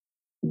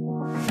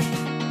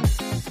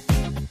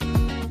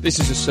This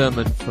is a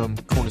sermon from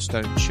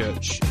Cornerstone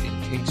Church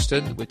in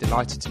Kingston. We're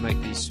delighted to make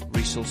these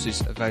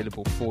resources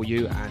available for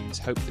you and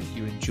hope that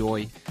you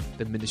enjoy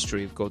the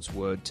ministry of God's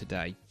Word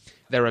today.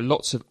 There are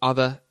lots of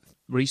other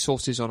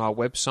resources on our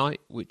website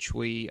which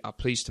we are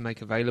pleased to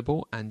make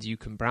available, and you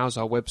can browse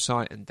our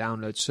website and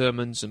download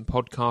sermons and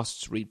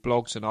podcasts, read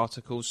blogs and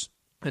articles.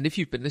 And if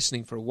you've been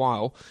listening for a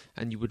while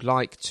and you would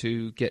like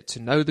to get to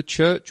know the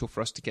church or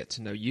for us to get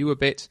to know you a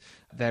bit,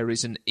 there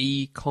is an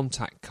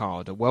e-contact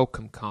card, a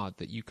welcome card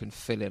that you can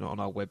fill in on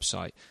our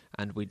website,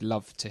 and we'd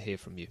love to hear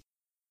from you.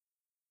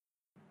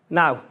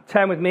 Now,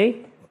 turn with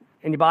me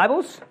in your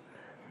Bibles,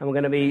 and we're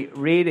going to be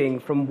reading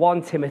from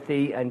 1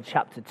 Timothy and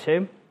chapter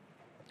 2,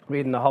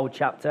 reading the whole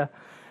chapter,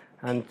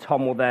 and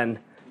Tom will then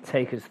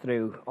take us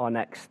through our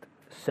next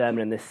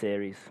sermon in this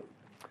series.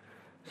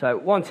 So,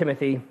 1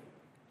 Timothy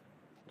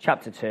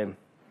chapter 2.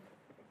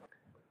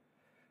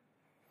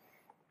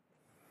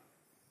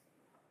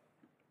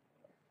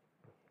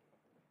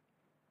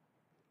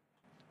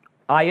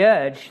 I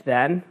urge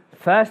then,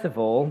 first of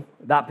all,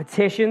 that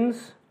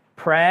petitions,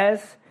 prayers,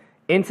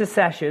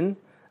 intercession,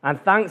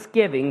 and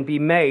thanksgiving be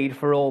made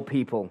for all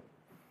people,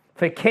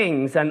 for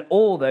kings and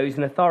all those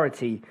in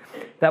authority,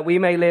 that we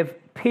may live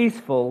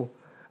peaceful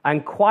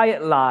and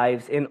quiet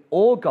lives in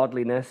all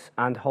godliness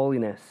and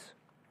holiness.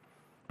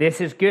 This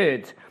is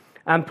good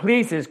and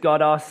pleases God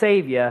our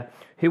Saviour,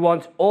 who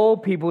wants all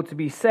people to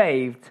be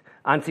saved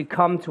and to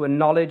come to a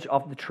knowledge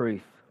of the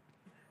truth.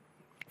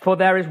 For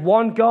there is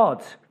one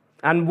God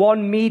and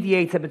one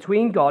mediator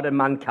between God and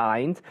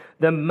mankind,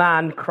 the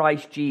man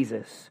Christ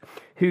Jesus,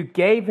 who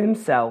gave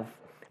himself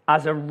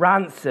as a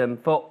ransom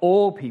for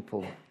all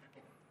people.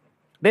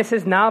 This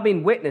has now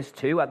been witnessed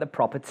to at the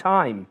proper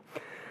time.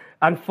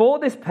 And for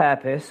this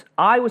purpose,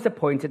 I was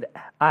appointed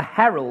a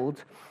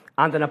herald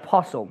and an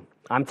apostle.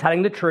 I'm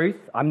telling the truth,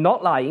 I'm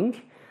not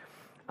lying,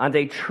 and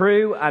a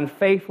true and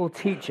faithful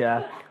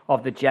teacher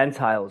of the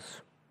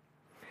Gentiles.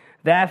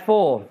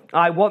 Therefore,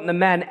 I want the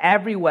men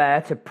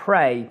everywhere to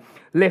pray,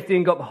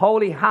 lifting up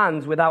holy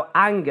hands without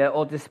anger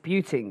or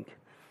disputing.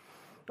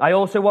 I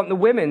also want the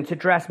women to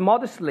dress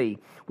modestly,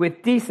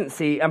 with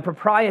decency and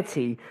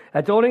propriety,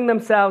 adorning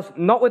themselves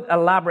not with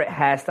elaborate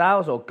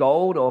hairstyles or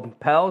gold or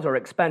pearls or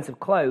expensive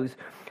clothes,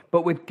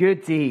 but with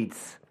good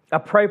deeds,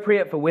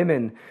 appropriate for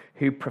women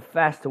who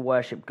profess to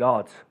worship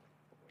God.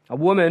 A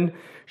woman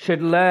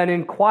should learn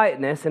in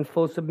quietness and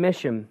full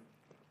submission.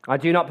 I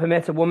do not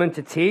permit a woman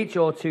to teach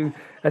or to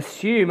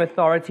assume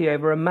authority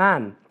over a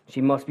man.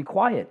 She must be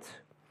quiet.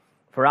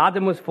 For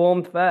Adam was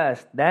formed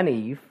first, then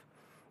Eve,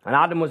 and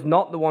Adam was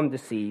not the one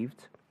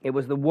deceived. It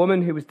was the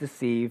woman who was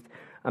deceived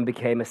and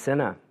became a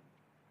sinner.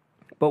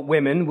 But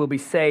women will be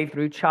saved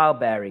through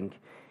childbearing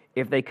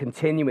if they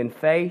continue in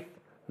faith,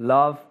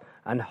 love,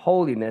 and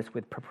holiness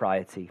with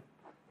propriety.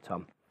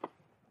 Tom.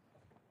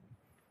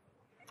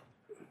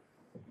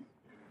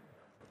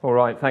 All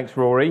right, thanks,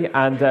 Rory.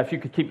 And if you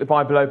could keep the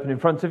Bible open in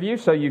front of you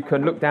so you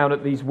can look down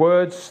at these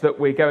words that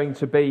we're going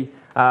to be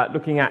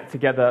looking at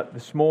together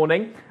this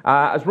morning.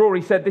 As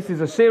Rory said, this is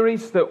a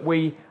series that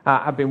we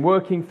have been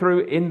working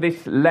through in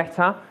this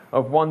letter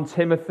of 1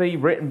 Timothy,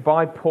 written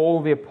by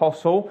Paul the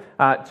Apostle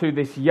to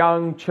this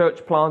young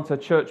church planter,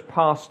 church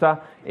pastor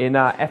in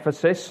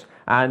Ephesus.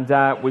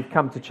 And we've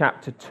come to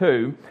chapter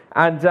 2.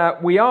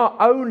 And we are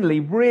only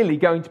really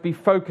going to be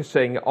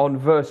focusing on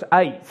verse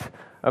 8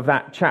 of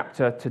that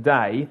chapter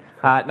today.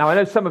 Now, I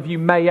know some of you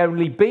may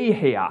only be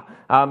here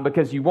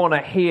because you want to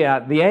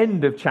hear the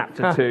end of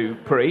chapter 2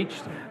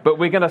 preached, but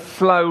we're going to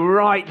slow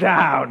right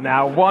down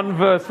now, one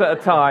verse at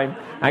a time,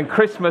 and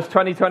Christmas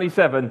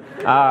 2027,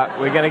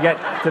 we're going to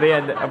get to the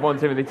end of 1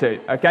 Timothy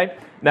 2, okay?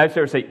 No,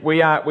 seriously,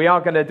 we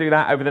are going to do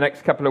that over the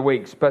next couple of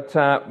weeks, but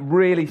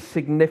really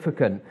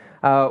significant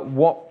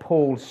what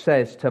Paul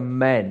says to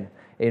men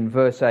in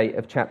verse 8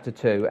 of chapter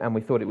 2, and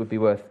we thought it would be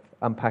worth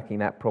unpacking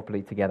that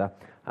properly together.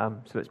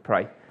 So let's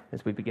pray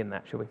as we begin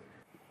that, shall we?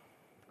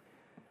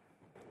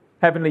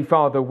 Heavenly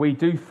Father, we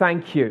do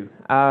thank you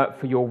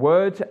for your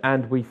word,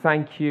 and we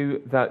thank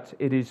you that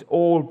it has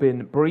all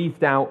been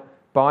breathed out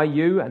by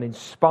you and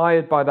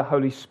inspired by the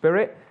Holy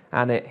Spirit,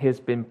 and it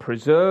has been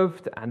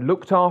preserved and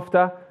looked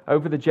after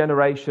over the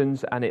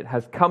generations, and it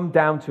has come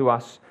down to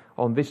us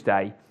on this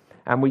day.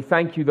 And we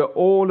thank you that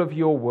all of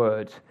your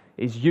word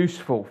is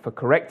useful for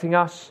correcting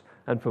us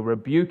and for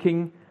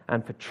rebuking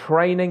and for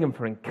training and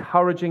for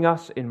encouraging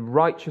us in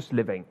righteous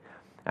living.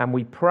 And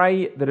we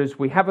pray that as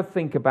we have a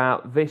think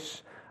about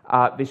this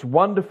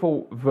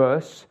wonderful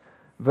verse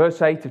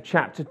 8 of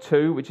chapter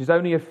 2, which is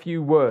only a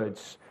few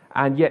words,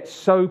 and yet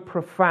so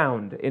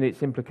profound in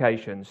its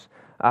implications,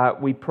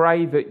 we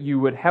pray that you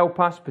would help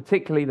us,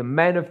 particularly the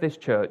men of this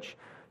church,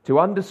 to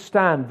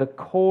understand the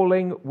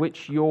calling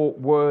which your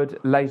word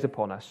lays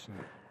upon us.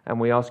 And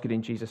we ask it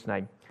in Jesus'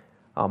 name.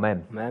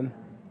 Amen. Amen.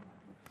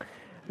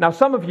 Now,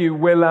 some of you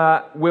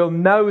will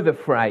know the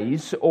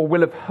phrase, or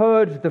will have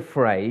heard the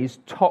phrase,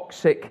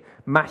 toxic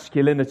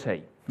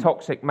masculinity.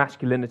 Toxic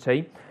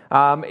masculinity.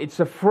 It's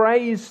a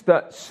phrase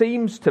that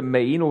seems to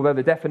mean, although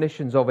the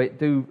definitions of it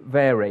do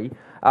vary,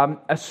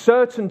 a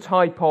certain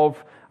type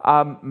of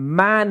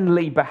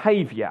manly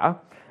behaviour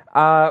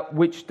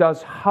which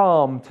does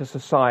harm to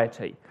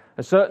society.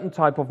 A certain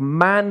type of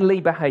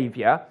manly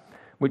behaviour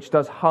which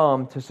does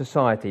harm to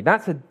society.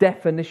 That's a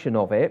definition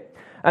of it.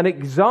 An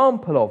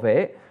example of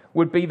it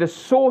would be the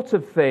sort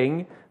of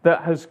thing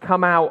that has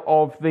come out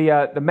of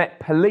the Met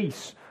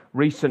Police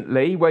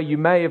recently, where you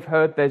may have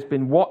heard there's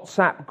been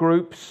WhatsApp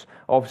groups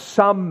of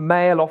some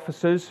male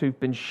officers who've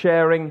been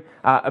sharing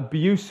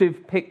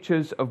abusive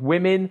pictures of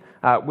women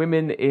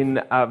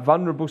in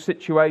vulnerable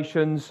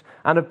situations,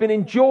 and have been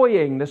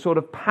enjoying the sort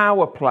of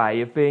power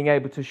play of being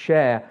able to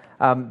share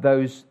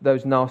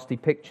those nasty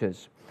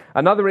pictures.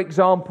 Another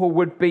example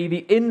would be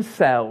the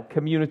incel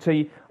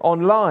community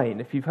online.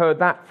 If you've heard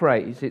that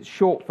phrase, it's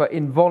short for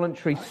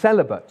involuntary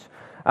celibate.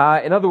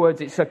 In other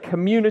words, it's a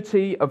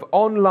community of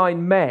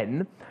online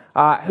men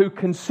who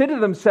consider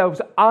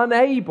themselves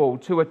unable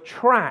to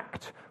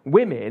attract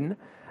women,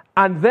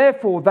 and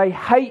therefore they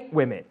hate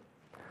women.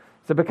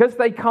 So because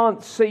they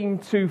can't seem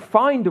to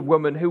find a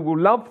woman who will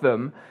love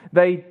them,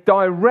 they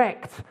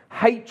direct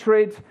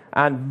hatred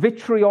and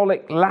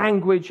vitriolic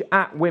language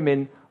at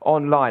women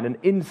online, an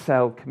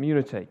incel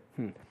community.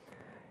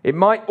 It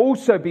might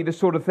also be the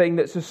sort of thing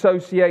that's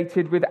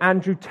associated with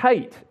Andrew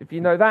Tate, if you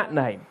know that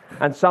name,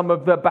 and some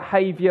of the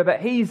behaviour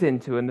that he's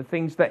into and the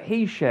things that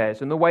he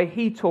shares and the way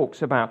he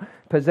talks about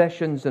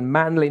possessions and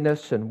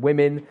manliness and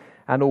women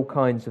and all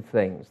kinds of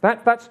things.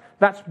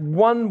 That's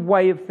one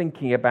way of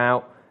thinking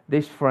about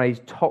this phrase,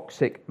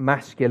 toxic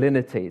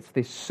masculinity. It's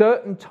this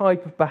certain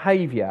type of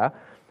behaviour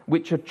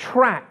which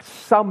attracts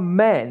some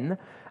men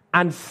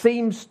and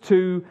seems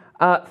to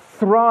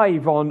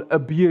thrive on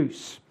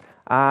abuse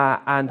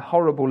and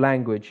horrible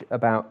language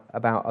about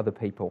other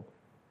people.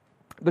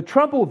 The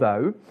trouble,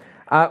 though,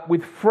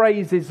 with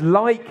phrases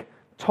like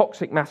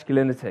toxic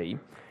masculinity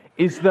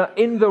is that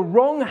in the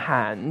wrong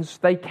hands,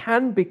 they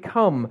can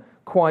become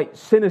quite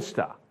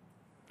sinister.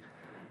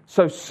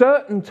 So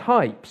certain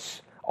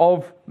types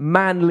of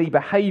manly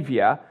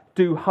behaviour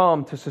do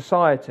harm to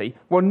society.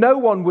 Well, no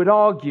one would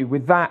argue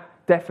with that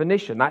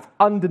definition. That's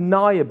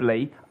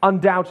undeniably,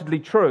 undoubtedly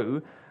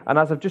true. And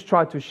as I've just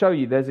tried to show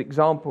you, there's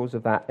examples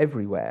of that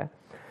everywhere.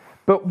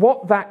 But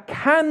what that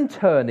can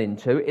turn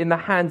into in the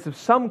hands of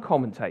some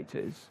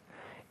commentators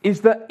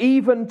is that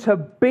even to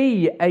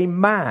be a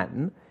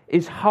man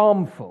is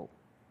harmful.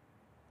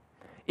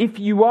 If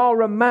you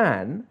are a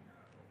man,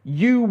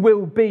 you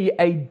will be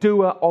a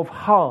doer of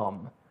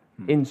harm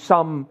in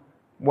some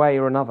way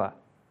or another.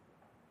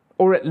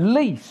 Or at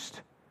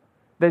least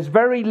there's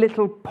very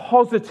little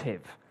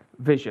positive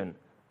vision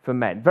for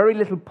men. Very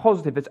little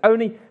positive. It's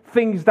only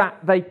things that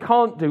they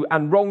can't do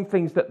and wrong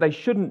things that they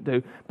shouldn't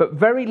do, but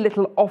very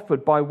little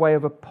offered by way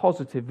of a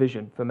positive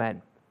vision for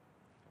men.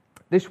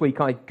 This week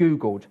I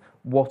Googled,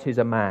 what is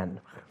a man?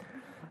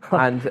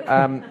 And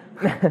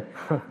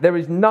there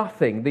is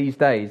nothing these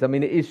days, I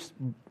mean it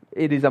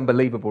is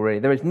unbelievable really,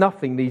 there is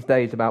nothing these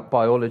days about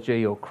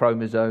biology or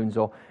chromosomes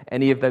or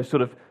any of those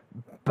sort of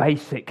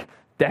basic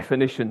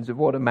definitions of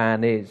what a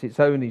man is. It's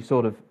only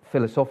sort of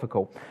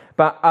philosophical.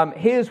 But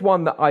here's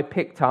one that I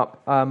picked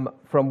up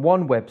from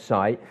one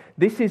website.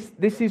 This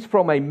is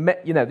from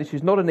this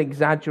is not an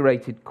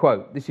exaggerated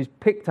quote. This is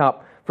picked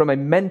up from a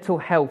mental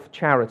health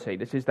charity.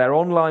 This is their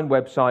online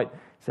website.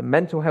 It's a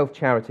mental health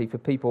charity for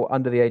people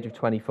under the age of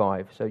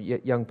 25, so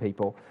young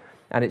people.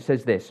 And it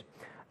says this: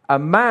 a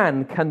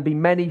man can be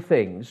many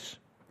things,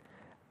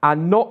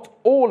 and not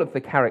all of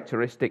the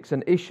characteristics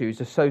and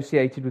issues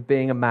associated with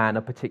being a man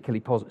are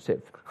particularly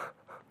positive.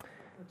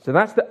 So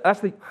that's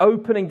the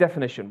opening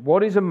definition.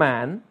 What is a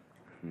man?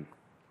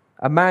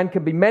 A man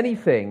can be many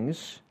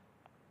things,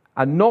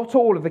 and not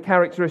all of the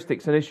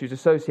characteristics and issues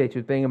associated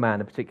with being a man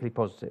are particularly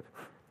positive.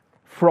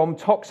 From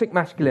toxic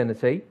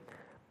masculinity,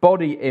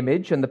 body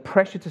image and the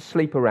pressure to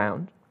sleep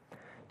around,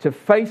 to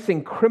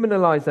facing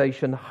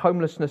criminalization,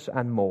 homelessness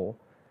and more,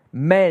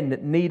 men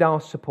need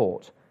our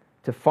support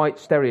to fight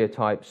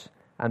stereotypes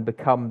and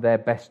become their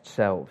best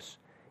selves.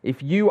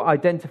 If you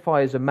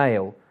identify as a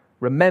male,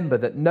 remember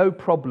that no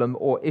problem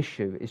or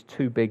issue is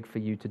too big for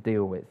you to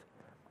deal with.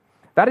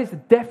 That is the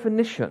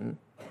definition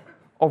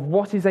of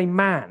what is a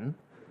man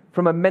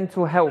from a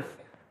mental health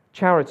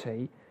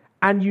charity,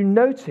 and you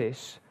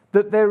notice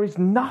that there is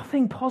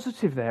nothing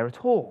positive there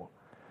at all.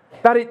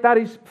 That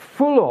is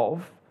full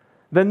of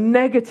the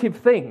negative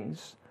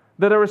things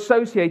that are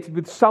associated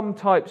with some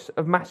types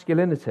of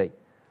masculinity.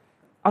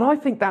 And I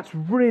think that's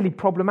really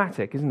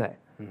problematic, isn't it?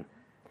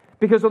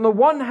 Because on the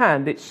one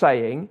hand, it's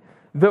saying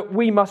that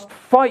we must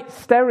fight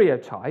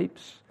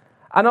stereotypes,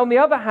 and on the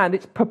other hand,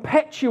 it's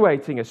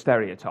perpetuating a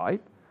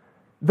stereotype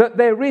that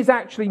there is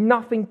actually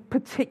nothing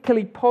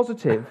particularly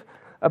positive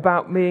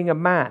about being a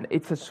man.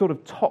 It's a sort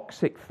of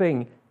toxic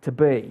thing to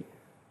be.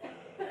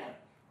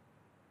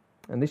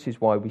 And this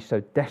is why we so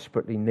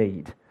desperately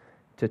need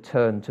to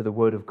turn to the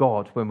Word of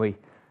God when we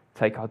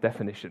take our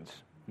definitions.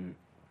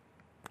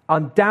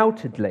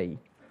 Undoubtedly,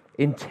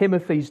 in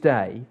Timothy's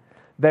day,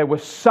 there were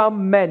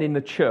some men in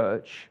the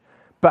church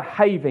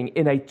behaving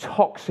in a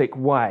toxic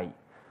way.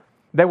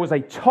 There was a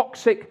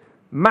toxic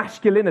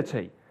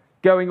masculinity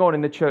going on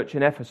in the church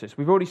in Ephesus.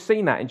 We've already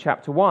seen that in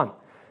chapter 1.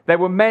 There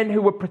were men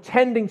who were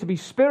pretending to be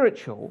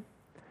spiritual,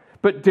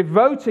 but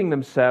devoting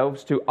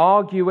themselves to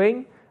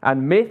arguing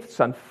and myths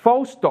and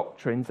false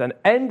doctrines and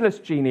endless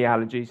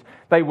genealogies.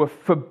 They were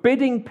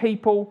forbidding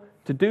people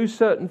to do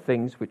certain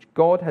things which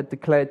God had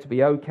declared to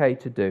be okay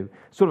to do.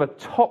 Sort of a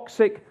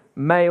toxic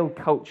male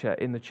culture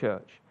in the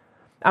church.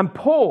 And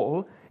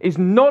Paul is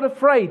not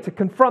afraid to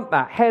confront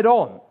that head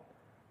on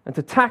and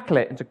to tackle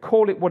it and to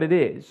call it what it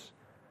is.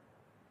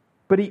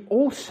 But he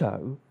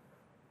also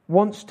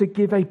wants to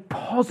give a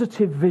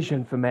positive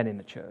vision for men in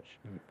the church.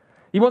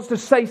 He wants to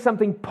say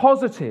something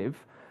positive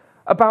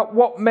about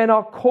what men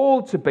are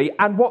called to be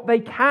and what they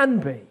can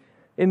be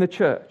in the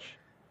church.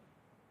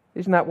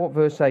 Isn't that what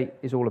verse 8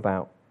 is all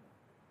about?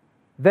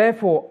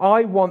 Therefore,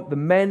 I want the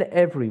men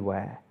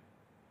everywhere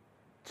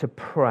to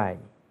pray,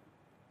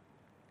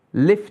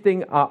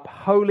 lifting up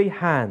holy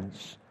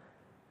hands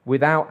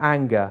without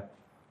anger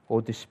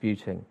or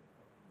disputing.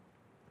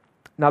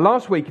 Now,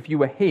 last week, if you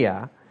were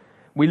here,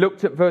 we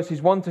looked at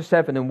verses 1 to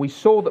 7 and we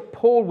saw that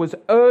Paul was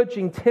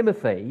urging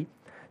Timothy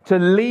to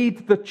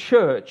lead the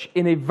church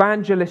in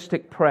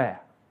evangelistic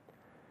prayer.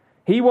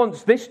 He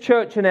wants this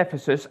church in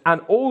Ephesus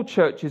and all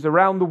churches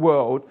around the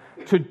world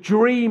to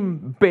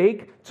dream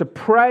big, to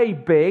pray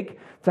big,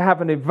 to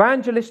have an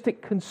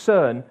evangelistic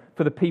concern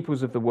for the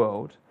peoples of the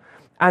world.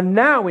 And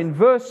now in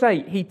verse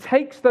 8, he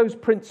takes those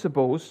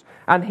principles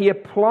and he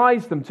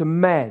applies them to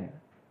men.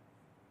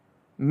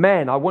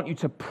 Men, I want you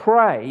to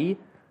pray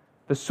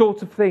the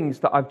sort of things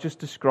that I've just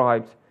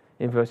described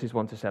in verses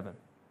 1 to 7.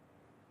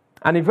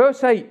 And in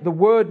verse 8, the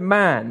word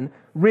man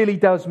really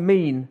does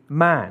mean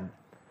man.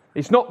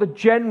 It's not the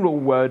general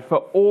word for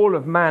all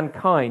of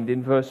mankind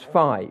in verse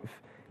 5.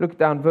 Look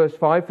down verse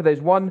 5, for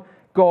there's one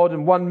God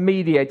and one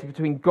mediator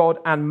between God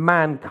and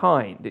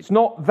mankind. It's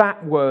not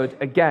that word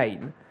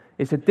again.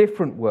 It's a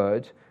different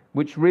word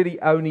which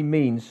really only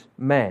means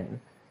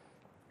men.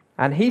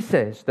 And he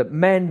says that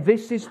men,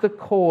 this is the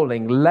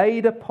calling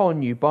laid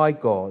upon you by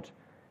God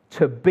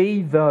to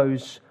be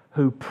those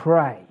who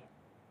pray.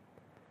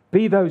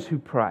 Be those who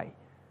pray.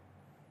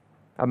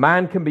 A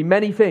man can be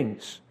many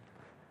things,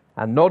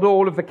 and not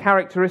all of the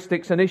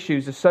characteristics and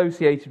issues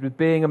associated with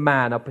being a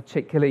man are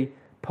particularly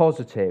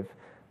positive.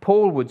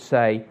 Paul would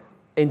say,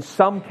 in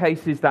some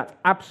cases that's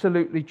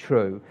absolutely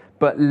true,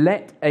 but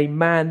let a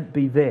man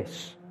be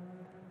this: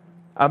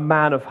 a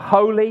man of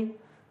holy,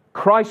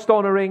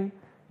 Christ-honouring,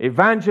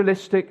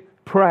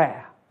 evangelistic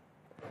prayer.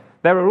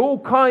 There are all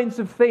kinds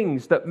of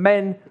things that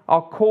men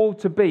are called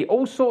to be,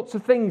 all sorts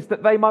of things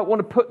that they might want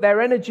to put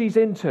their energies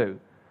into.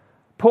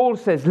 Paul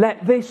says,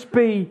 let this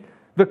be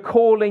the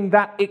calling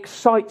that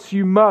excites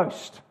you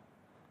most,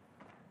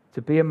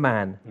 to be a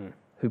man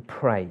who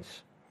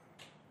prays.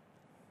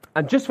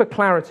 And just for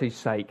clarity's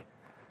sake,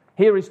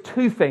 here is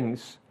two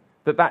things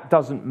that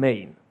doesn't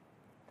mean.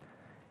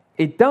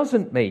 It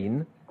doesn't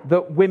mean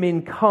that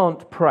women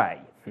can't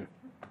pray.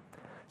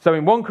 So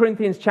in 1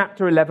 Corinthians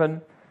chapter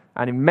 11,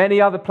 and in many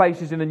other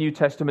places in the New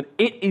Testament,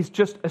 it is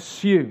just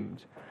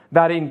assumed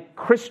that in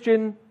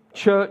Christian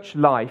church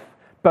life,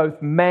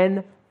 both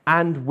men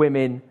and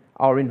women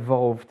are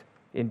involved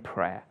in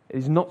prayer. It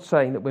is not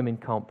saying that women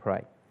can't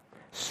pray.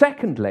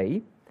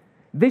 Secondly,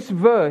 this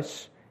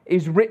verse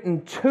is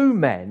written to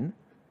men,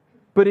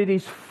 but it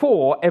is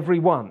for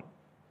everyone.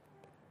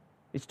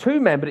 It's to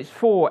men, but it's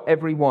for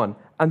everyone.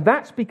 And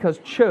that's because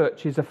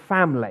church is a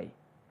family.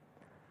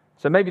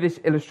 So maybe this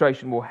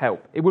illustration will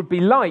help. It would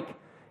be like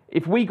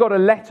if we got a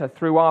letter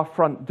through our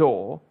front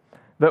door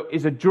that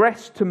is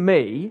addressed to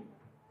me,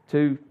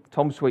 to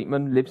Tom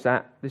Sweetman, lives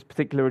at this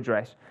particular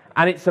address,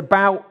 and it's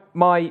about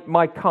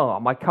my car.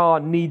 My car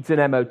needs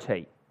an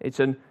MOT. It's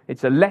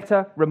a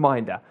letter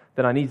reminder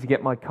that I need to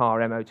get my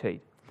car MOT'd.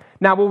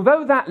 Now,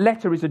 although that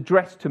letter is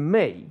addressed to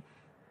me,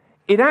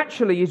 it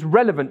actually is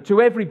relevant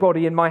to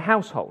everybody in my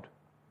household.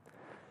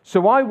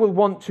 So I will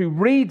want to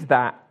read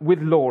that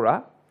with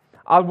Laura.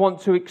 I'll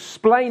want to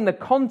explain the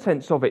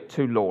contents of it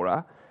to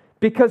Laura,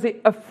 because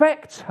it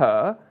affects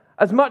her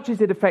as much as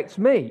it affects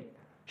me.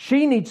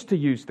 She needs to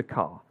use the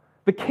car.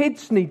 The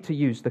kids need to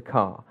use the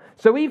car.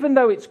 So even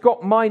though it's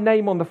got my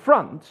name on the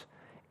front,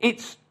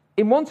 it's,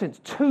 in one sense,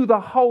 to the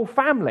whole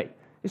family.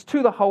 It's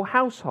to the whole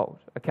household,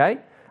 okay?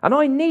 And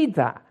I need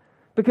that,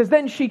 because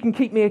then she can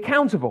keep me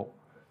accountable.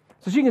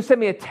 So she can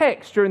send me a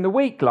text during the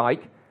week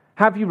like,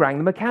 have you rang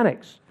the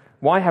mechanics?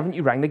 Why haven't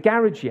you rang the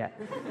garage yet?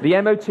 The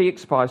MOT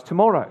expires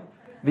tomorrow.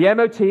 The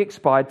MOT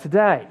expired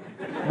today.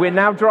 We're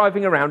now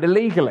driving around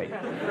illegally.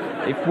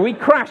 If we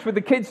crash with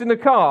the kids in the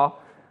car,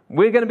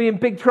 we're going to be in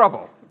big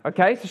trouble.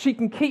 Okay, so she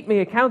can keep me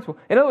accountable.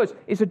 In other words,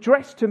 it's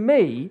addressed to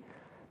me,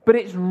 but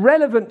it's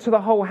relevant to the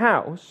whole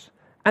house,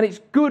 and it's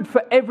good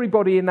for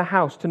everybody in the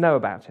house to know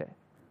about it.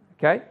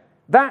 Okay,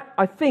 that,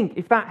 I think,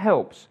 if that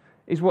helps,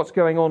 is what's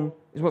going on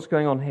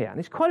here, and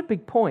it's quite a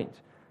big point.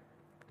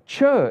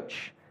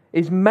 Church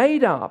is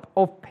made up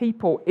of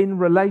people in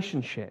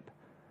relationship,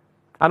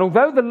 and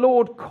although the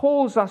Lord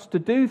calls us to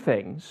do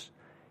things,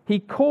 He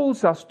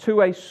calls us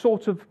to a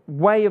sort of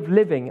way of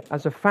living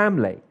as a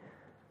family,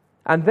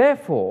 and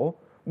therefore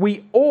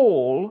we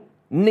all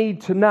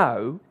need to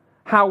know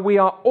how we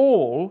are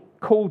all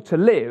called to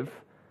live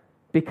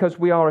because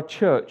we are a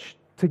church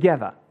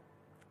together.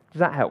 Does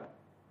that help?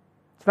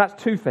 So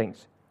that's two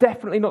things.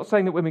 Definitely not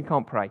saying that women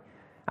can't pray.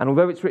 And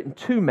although it's written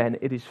to men,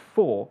 it is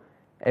for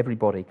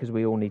everybody because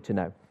we all need to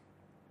know.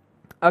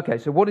 Okay,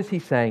 so what is he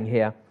saying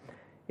here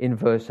in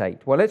verse 8?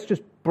 Well, let's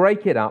just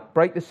break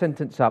the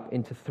sentence up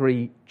into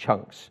three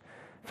chunks.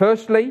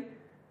 Firstly,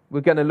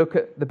 we're going to look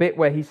at the bit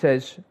where he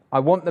says, I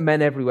want the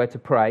men everywhere to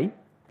pray.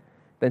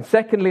 Then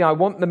secondly, I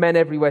want the men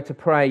everywhere to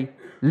pray,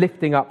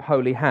 lifting up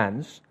holy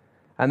hands.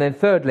 And then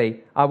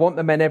thirdly, I want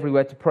the men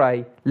everywhere to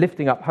pray,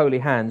 lifting up holy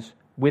hands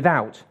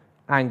without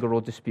anger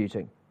or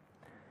disputing.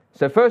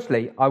 So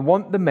firstly, I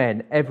want the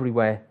men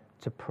everywhere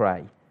to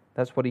pray.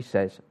 That's what he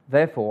says.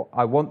 Therefore,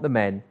 I want the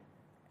men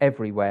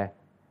everywhere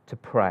to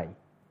pray.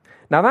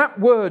 Now that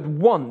word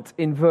want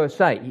in verse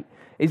 8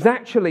 is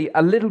actually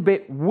a little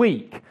bit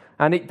weak,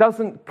 and it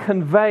doesn't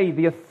convey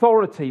the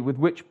authority with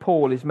which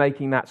Paul is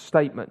making that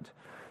statement.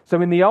 So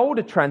in the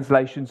older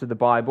translations of the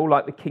Bible,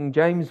 like the King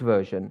James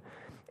Version,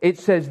 it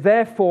says,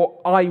 therefore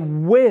I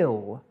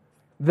will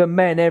the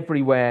men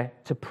everywhere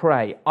to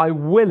pray. I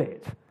will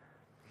it.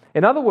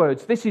 In other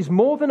words, this is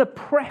more than a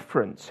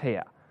preference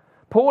here.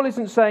 Paul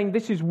isn't saying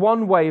this is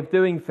one way of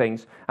doing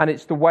things and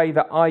it's the way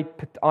that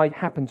I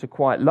happen to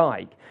quite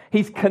like.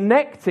 He's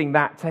connecting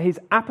that to his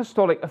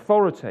apostolic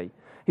authority.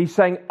 He's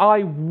saying,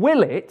 I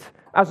will it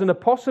as an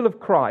apostle of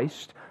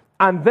Christ,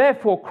 and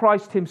therefore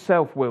Christ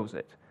himself wills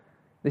it.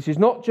 This is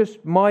not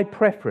just my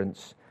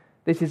preference.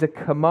 This is a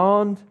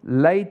command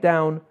laid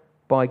down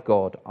by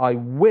God. I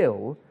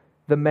will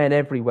the men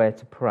everywhere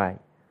to pray.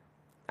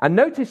 And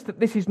notice that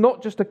this is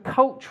not just a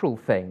cultural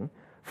thing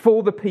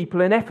for the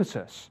people in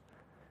Ephesus.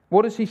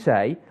 What does he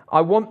say?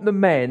 I want the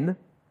men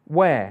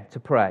where to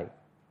pray?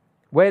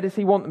 Where does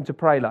he want them to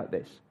pray like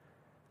this?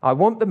 I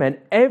want the men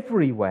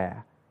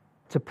everywhere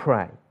to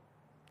pray.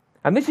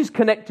 And this is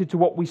connected to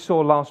what we saw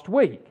last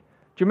week. Do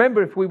you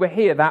remember, if we were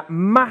here, that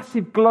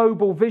massive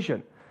global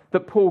vision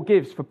that Paul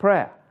gives for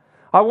prayer?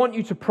 I want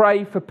you to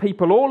pray for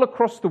people all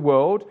across the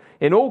world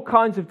in all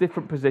kinds of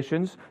different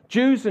positions,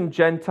 Jews and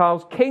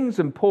Gentiles, kings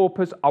and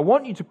paupers. I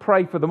want you to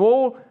pray for them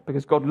all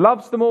because God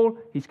loves them all.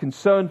 He's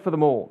concerned for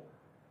them all.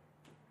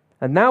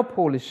 And now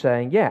Paul is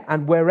saying,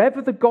 and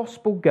wherever the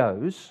gospel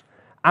goes,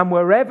 and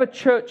wherever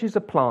churches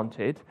are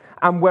planted,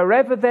 and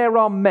wherever there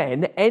are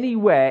men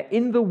anywhere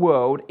in the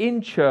world,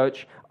 in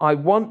church, I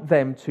want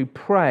them to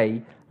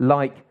pray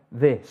like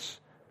this.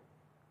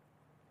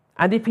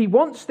 And if he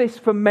wants this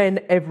for men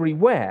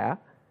everywhere,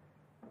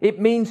 it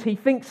means he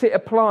thinks it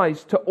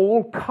applies to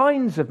all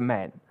kinds of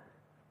men.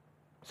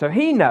 So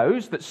he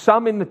knows that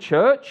some in the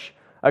church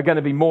are going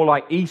to be more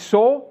like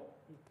Esau.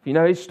 If you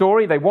know his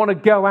story, they want to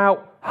go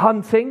out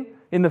hunting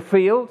in the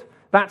field.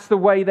 That's the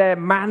way their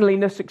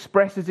manliness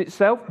expresses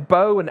itself.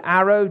 Bow and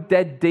arrow,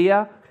 dead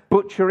deer,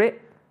 butcher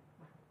it.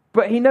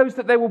 But he knows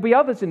that there will be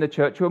others in the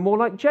church who are more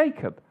like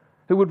Jacob,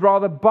 who would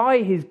rather buy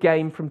his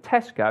game from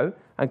Tesco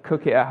and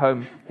cook it at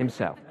home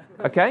himself.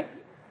 Okay?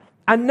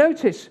 And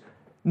notice,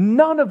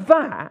 none of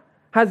that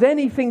has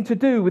anything to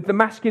do with the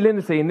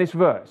masculinity in this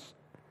verse.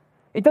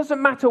 It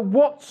doesn't matter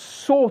what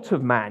sort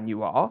of man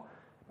you are,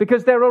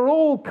 because there are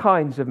all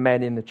kinds of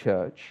men in the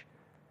church.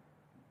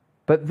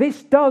 But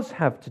this does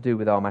have to do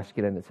with our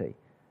masculinity.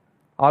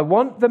 I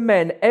want the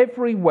men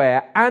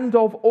everywhere and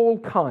of all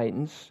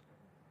kinds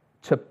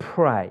to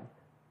pray.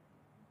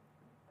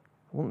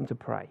 I want them to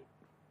pray.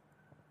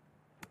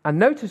 And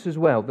notice as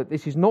well that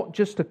this is not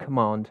just a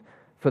command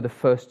for the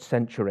first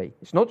century.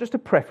 It's not just a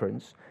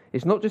preference.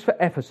 It's not just for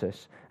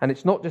Ephesus. And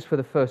it's not just for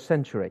the first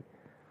century.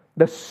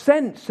 The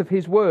sense of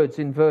his words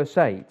in verse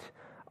 8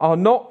 are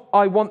not,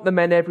 I want the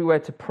men everywhere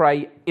to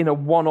pray in a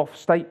one-off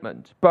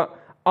statement, but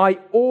I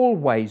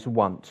always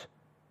want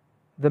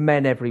the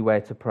men everywhere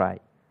to pray.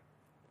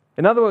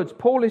 In other words,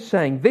 Paul is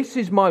saying, this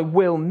is my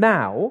will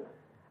now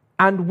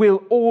and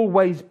will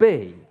always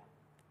be.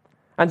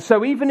 And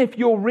so even if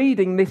you're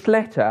reading this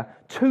letter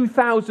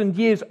 2,000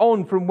 years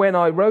on from when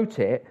I wrote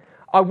it,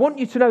 I want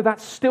you to know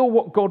that's still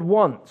what God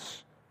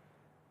wants.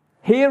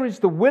 Here is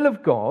the will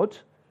of God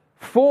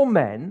for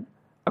men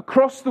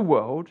across the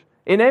world,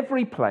 in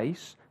every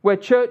place where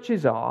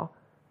churches are.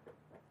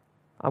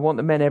 I want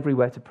the men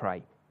everywhere to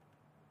pray.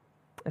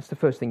 That's the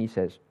first thing he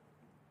says.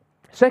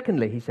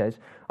 Secondly, he says,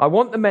 I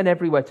want the men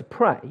everywhere to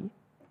pray,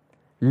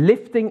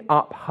 lifting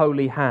up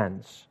holy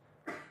hands.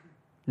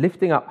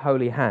 Lifting up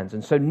holy hands.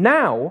 And so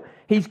now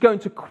he's going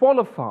to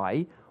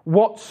qualify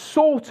what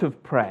sort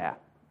of prayer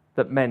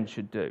that men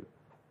should do.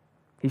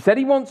 He said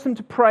he wants them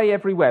to pray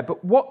everywhere,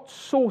 but what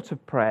sort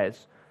of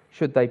prayers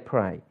should they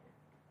pray?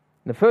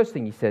 And the first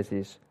thing he says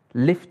is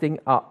lifting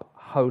up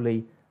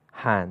holy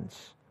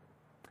hands.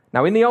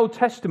 Now, in the Old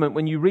Testament,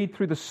 when you read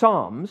through the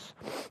Psalms,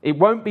 it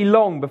won't be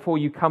long before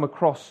you come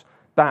across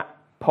that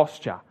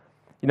posture.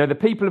 You know, the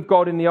people of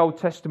God in the Old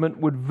Testament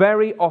would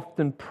very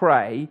often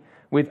pray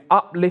with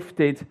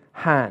uplifted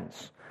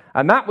hands.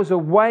 And that was a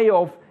way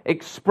of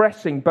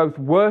expressing both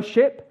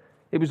worship.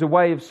 It was a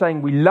way of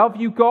saying, we love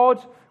you,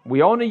 God.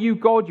 We honor you,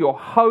 God. You're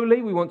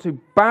holy. We want to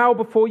bow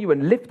before you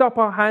and lift up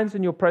our hands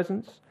in your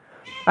presence.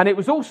 And it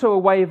was also a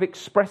way of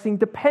expressing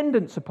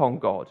dependence upon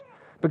God.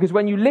 Because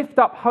when you lift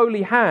up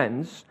holy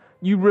hands,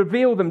 you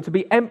reveal them to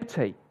be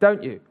empty,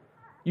 don't you?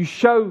 You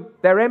show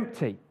they're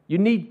empty. You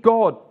need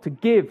God to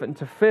give and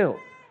to fill.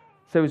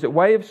 So it's a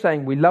way of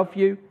saying we love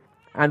you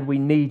and we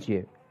need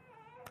you.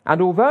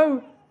 And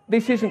although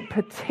this isn't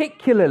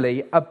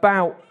particularly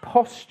about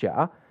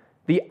posture,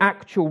 the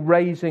actual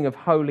raising of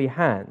holy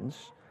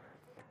hands,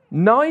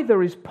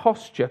 neither is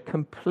posture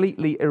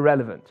completely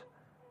irrelevant.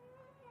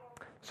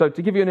 So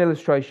to give you an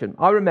illustration,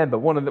 I remember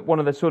one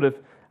of the sort of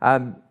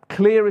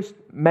clearest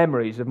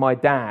memories of my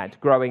dad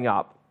growing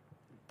up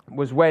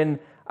was when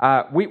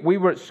we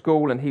were at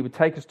school and he would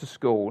take us to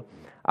school.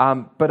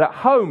 But at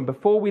home,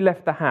 before we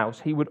left the house,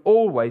 he would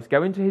always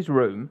go into his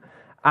room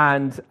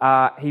and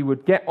he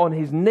would get on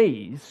his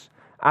knees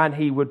and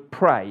he would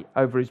pray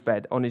over his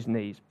bed on his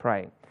knees,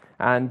 praying.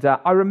 And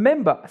I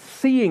remember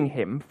seeing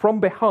him from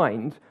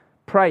behind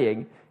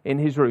praying in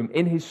his room,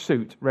 in his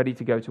suit, ready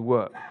to go to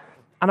work.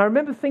 And I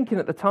remember thinking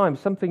at the time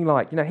something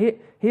like,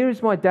 here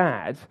is my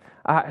dad,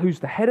 who's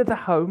the head of the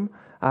home.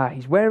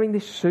 He's wearing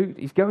this suit.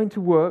 He's going to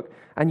work.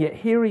 And yet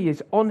here he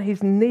is on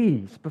his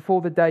knees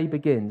before the day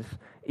begins,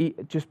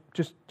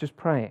 just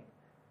praying.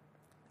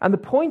 And the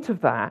point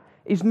of that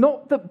is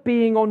not that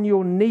being on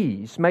your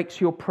knees makes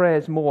your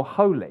prayers more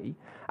holy,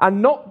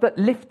 and not that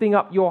lifting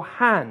up your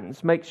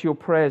hands makes your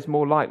prayers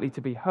more likely to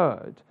be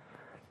heard.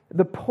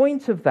 The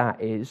point of that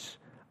is,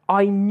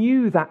 I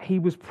knew that he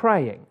was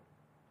praying.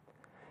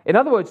 In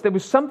other words, there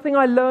was something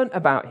I learnt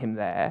about him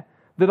there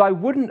that I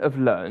wouldn't have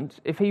learnt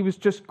if he was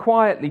just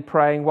quietly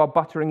praying while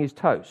buttering his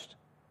toast.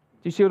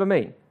 Do you see what I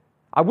mean?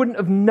 I wouldn't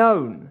have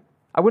known.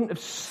 I wouldn't have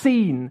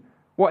seen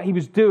what he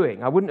was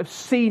doing. I wouldn't have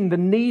seen the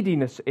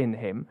neediness in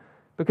him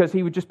because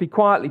he would just be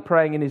quietly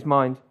praying in his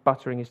mind,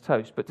 buttering his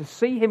toast. But to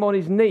see him on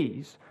his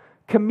knees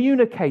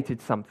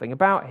communicated something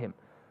about him,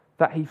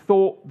 that he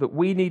thought that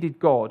we needed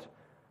God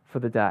for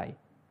the day.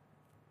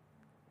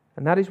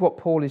 And that is what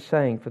Paul is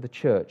saying for the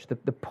church.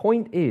 The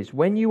point is,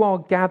 when you are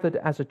gathered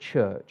as a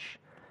church,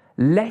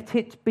 let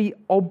it be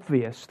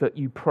obvious that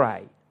you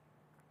pray.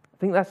 I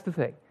think that's the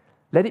thing.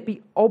 Let it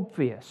be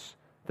obvious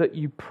that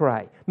you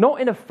pray.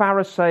 Not in a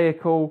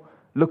Pharisaical,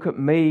 look at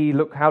me,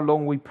 look how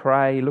long we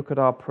pray, look at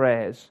our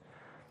prayers.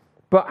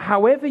 But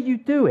however you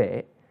do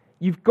it,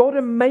 you've got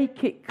to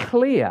make it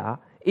clear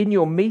in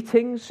your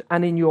meetings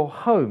and in your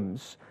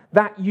homes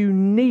that you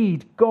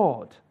need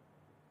God.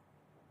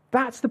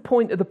 That's the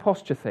point of the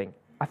posture thing,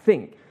 I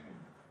think.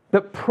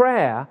 That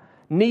prayer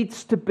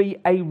needs to be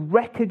a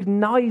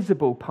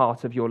recognizable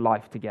part of your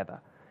life together.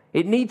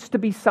 It needs to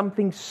be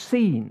something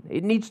seen.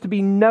 It needs to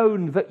be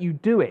known that you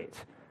do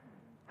it,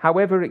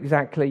 however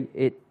exactly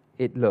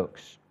it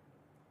looks.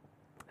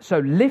 So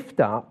lift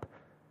up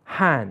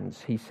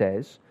hands, he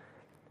says.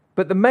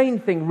 But the main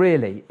thing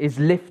really is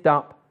lift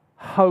up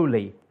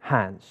holy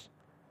hands.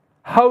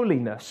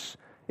 Holiness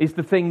is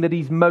the thing that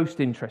he's most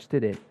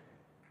interested in.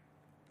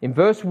 In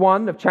verse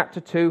 1 of chapter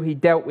 2, he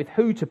dealt with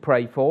who to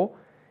pray for.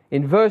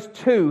 In verse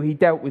 2, he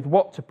dealt with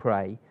what to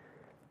pray.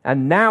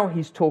 And now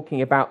he's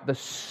talking about the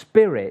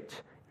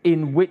spirit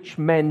in which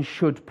men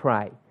should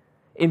pray.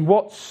 In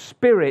what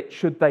spirit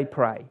should they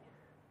pray?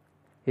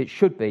 It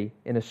should be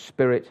in a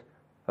spirit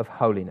of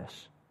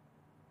holiness.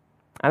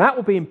 And that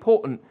will be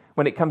important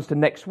when it comes to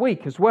next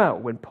week as well,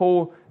 when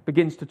Paul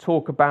begins to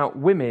talk about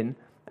women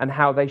and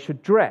how they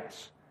should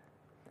dress.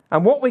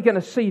 And what we're going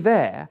to see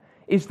there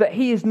is that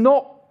he is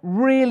not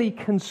really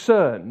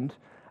concerned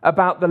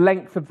about the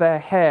length of their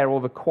hair or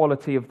the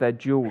quality of their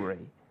jewelry.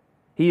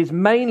 He is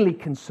mainly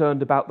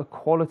concerned about the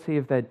quality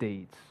of their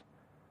deeds,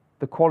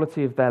 the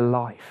quality of their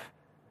life.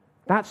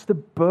 That's the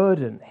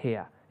burden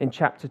here in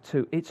chapter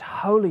 2. It's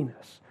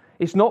holiness.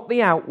 It's not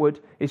the outward,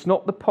 it's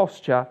not the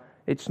posture,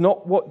 it's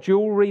not what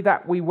jewelry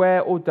that we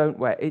wear or don't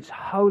wear. It's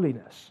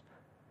holiness.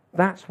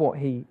 That's what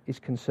he is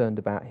concerned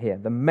about here.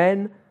 The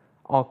men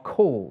are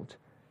called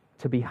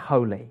to be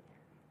holy.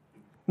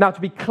 Now,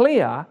 to be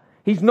clear,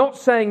 he's not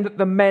saying that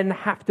the men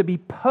have to be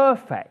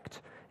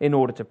perfect in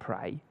order to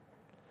pray,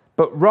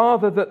 but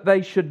rather that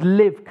they should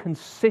live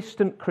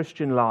consistent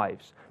Christian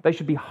lives. They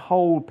should be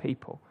whole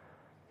people.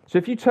 So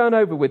if you turn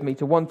over with me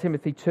to 1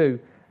 Timothy 2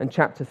 and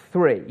chapter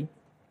 3,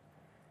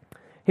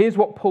 here's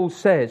what Paul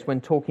says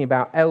when talking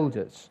about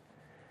elders.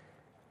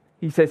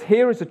 He says,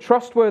 "Here is a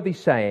trustworthy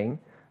saying,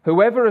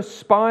 whoever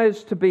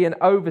aspires to be an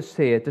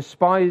overseer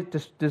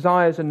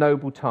desires a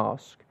noble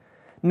task.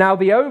 Now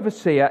the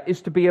overseer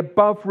is to be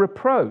above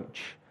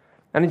reproach."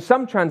 And in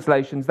some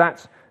translations,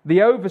 that's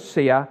the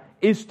overseer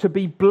is to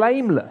be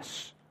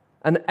blameless.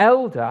 An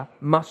elder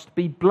must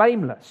be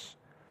blameless.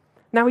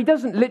 Now he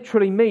doesn't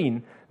literally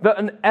mean that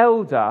an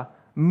elder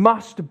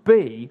must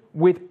be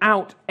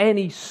without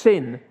any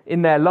sin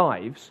in their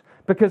lives,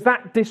 because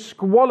that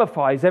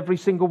disqualifies every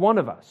single one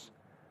of us.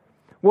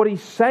 What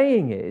he's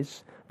saying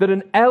is that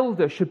an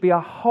elder should be a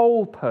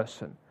whole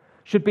person,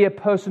 should be a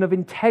person of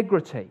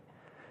integrity.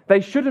 They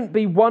shouldn't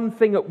be one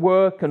thing at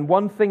work and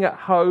one thing at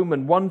home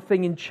and one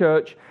thing in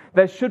church.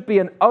 There should be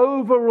an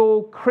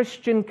overall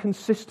Christian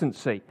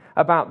consistency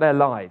about their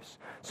lives,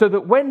 so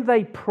that when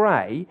they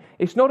pray,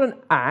 it's not an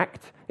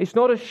act, it's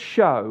not a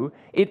show,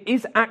 it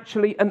is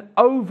actually an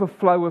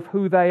overflow of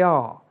who they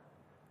are.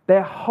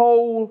 They're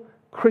whole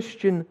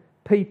Christian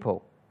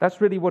people.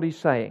 That's really what he's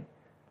saying.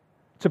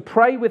 To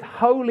pray with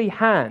holy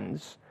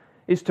hands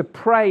is to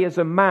pray as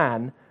a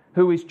man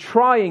who is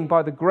trying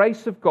by the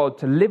grace of God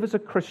to live as a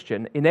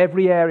Christian in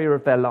every area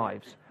of their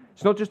lives.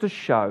 It's not just a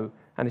show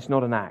and it's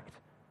not an act.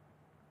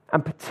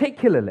 And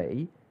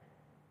particularly,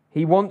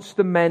 he wants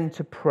the men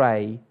to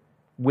pray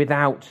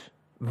without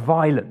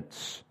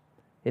violence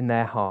in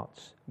their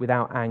hearts,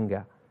 without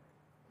anger.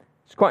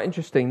 It's quite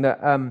interesting that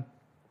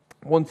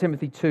 1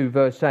 Timothy 2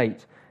 verse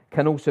 8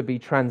 can also be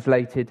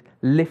translated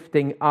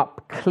lifting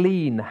up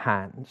clean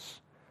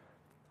hands.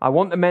 I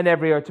want the men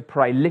everywhere to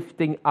pray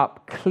lifting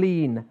up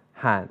clean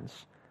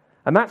hands.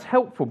 And that's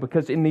helpful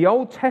because in the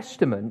Old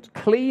Testament,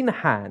 clean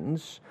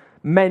hands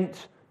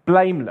meant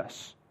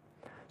blameless.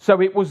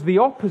 So it was the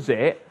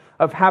opposite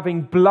of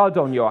having blood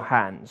on your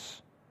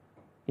hands.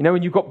 You know,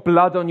 when you've got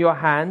blood on your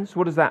hands,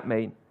 what does that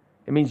mean?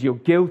 It means you're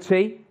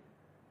guilty.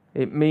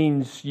 It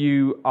means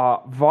you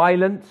are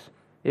violent.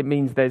 It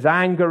means there's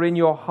anger in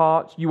your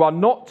heart. You are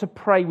not to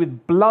pray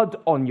with blood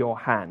on your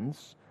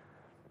hands,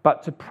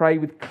 but to pray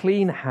with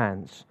clean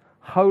hands,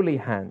 holy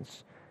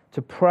hands,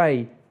 to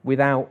pray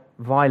without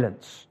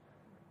violence.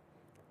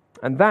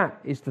 And that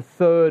is the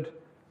third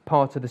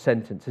part of the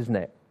sentence, isn't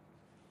it?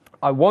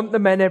 I want the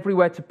men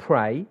everywhere to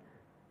pray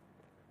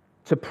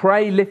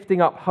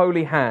lifting up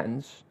holy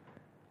hands,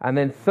 and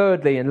then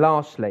thirdly and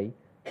lastly,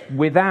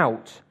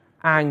 without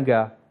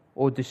anger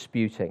or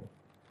disputing.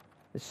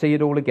 Let's see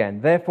it all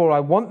again. Therefore, I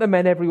want the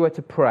men everywhere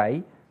to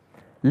pray,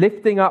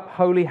 lifting up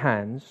holy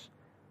hands,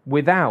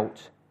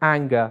 without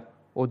anger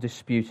or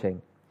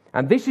disputing.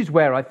 And this is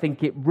where I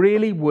think it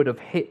really would have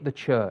hit the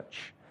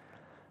church.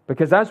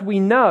 Because as we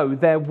know,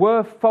 there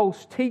were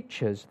false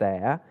teachers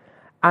there,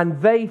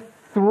 and they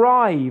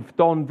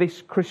thrived on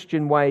this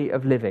Christian way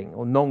of living,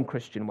 or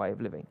non-Christian way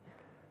of living.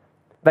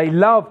 They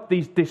loved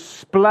these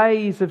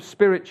displays of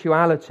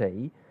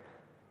spirituality,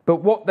 but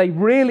what they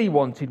really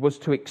wanted was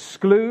to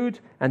exclude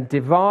and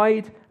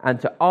divide and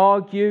to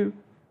argue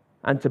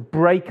and to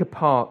break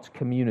apart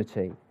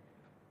community.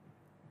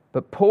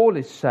 But Paul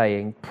is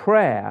saying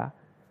prayer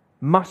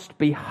must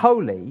be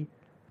holy,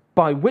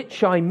 by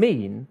which I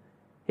mean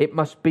it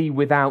must be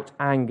without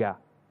anger.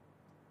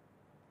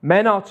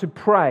 Men are to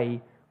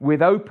pray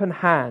with open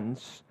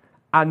hands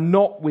and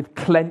not with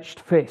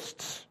clenched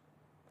fists.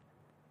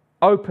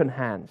 Open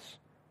hands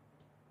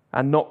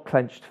and not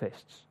clenched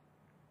fists.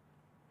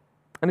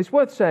 And it's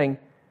worth saying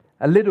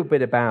a little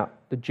bit about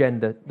the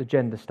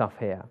gender stuff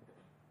here.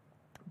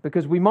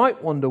 Because we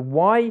might wonder,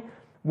 why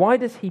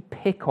does he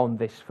pick on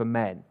this for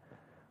men?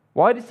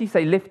 Why does he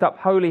say lift up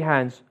holy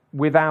hands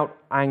without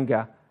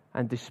anger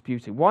and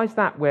disputing? Why is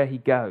that where he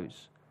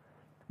goes?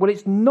 Well,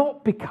 it's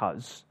not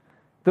because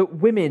that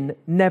women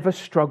never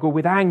struggle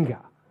with anger,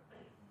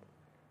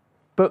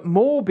 but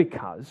more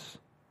because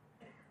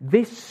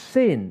this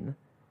sin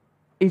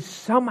is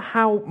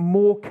somehow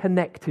more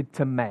connected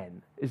to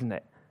men, isn't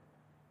it?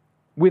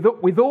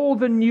 With all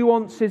the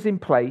nuances in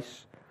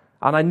place,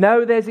 and I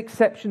know there's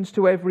exceptions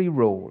to every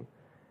rule,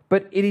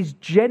 but it is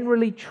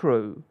generally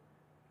true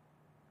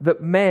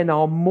that men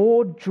are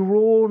more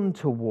drawn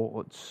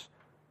towards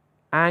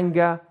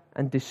anger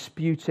and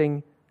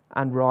disputing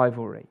and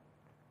rivalry.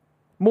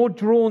 More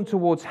drawn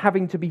towards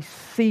having to be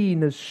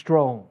seen as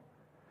strong.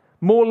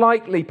 More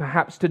likely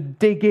perhaps to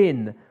dig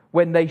in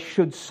when they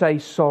should say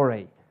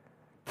sorry.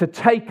 To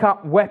take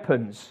up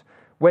weapons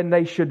when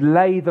they should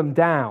lay them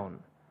down.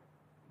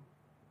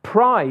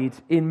 Pride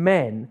in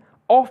men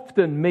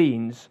often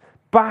means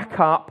back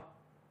up,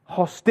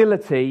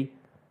 hostility,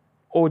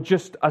 or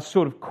just a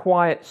sort of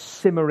quiet,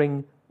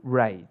 simmering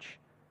rage.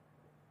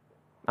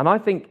 And I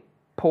think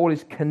Paul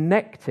is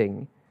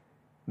connecting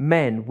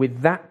men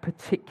with that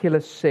particular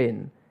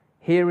sin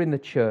here in the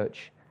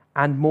church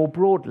and more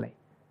broadly.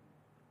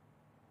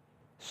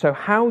 So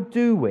how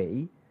do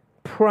we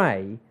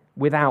pray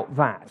without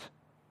that?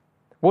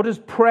 What does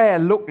prayer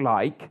look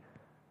like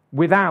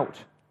without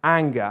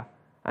anger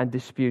and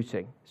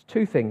disputing? It's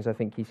two things I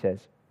think he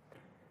says.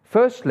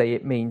 Firstly,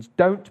 it means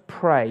don't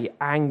pray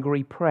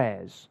angry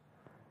prayers.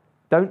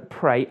 Don't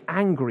pray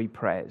angry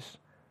prayers.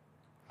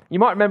 You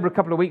might remember a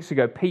couple of weeks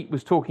ago, Pete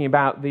was talking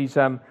about these,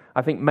 I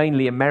think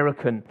mainly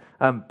American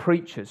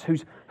preachers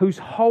whose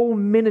whole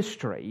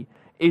ministry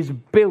is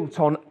built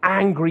on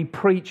angry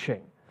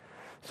preaching.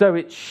 So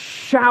it's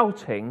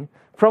shouting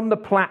from the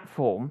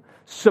platform,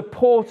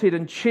 supported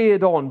and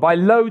cheered on by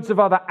loads of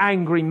other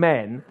angry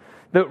men,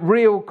 that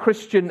real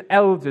Christian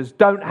elders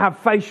don't have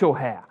facial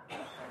hair.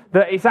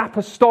 That it's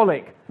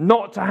apostolic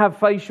not to have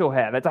facial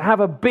hair. That to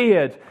have a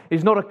beard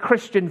is not a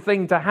Christian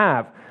thing to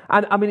have.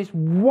 And I mean, it's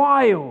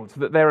wild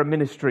that there are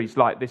ministries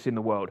like this in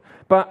the world.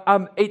 But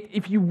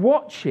if you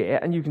watch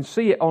it, and you can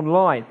see it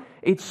online,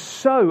 it's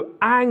so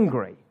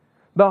angry.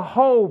 The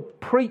whole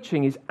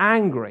preaching is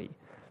angry,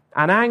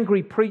 and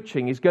angry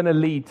preaching is going to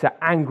lead to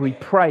angry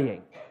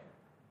praying.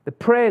 The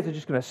prayers are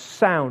just going to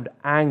sound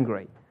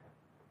angry.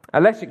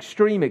 A less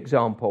extreme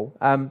example,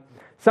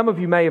 some of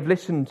you may have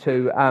listened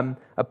to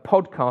a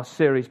podcast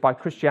series by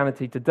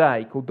Christianity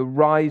Today called The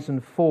Rise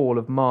and Fall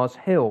of Mars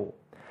Hill.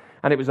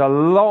 And it was a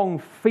long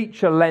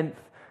feature-length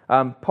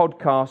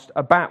podcast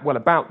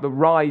about the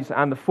rise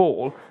and the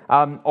fall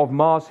of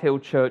Mars Hill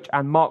Church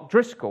and Mark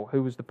Driscoll,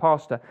 who was the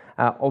pastor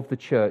of the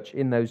church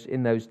in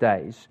those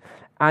days.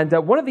 And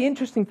one of the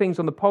interesting things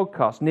on the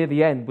podcast near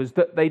the end was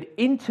that they'd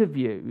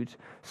interviewed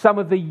some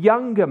of the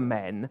younger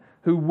men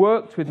who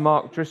worked with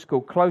Mark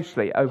Driscoll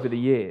closely over the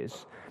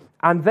years.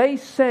 And they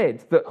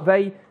said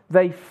that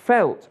they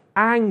felt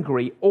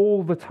angry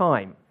all the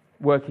time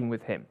working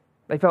with him.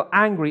 They felt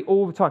angry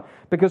all the time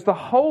because the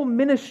whole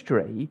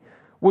ministry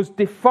was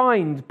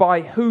defined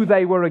by who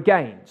they were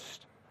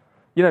against.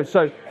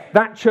 So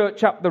that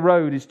church up the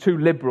road is too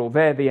liberal,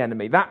 they're the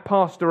enemy. That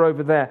pastor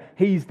over there,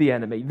 he's the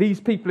enemy. These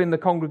people in the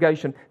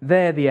congregation,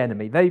 they're the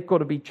enemy. They've got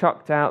to be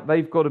chucked out,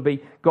 they've got to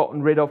be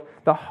gotten rid of.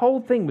 The whole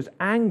thing was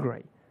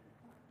angry.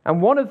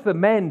 And one of the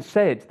men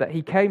said that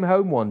he came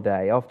home one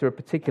day after a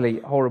particularly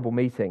horrible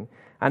meeting,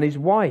 and his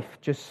wife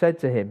just said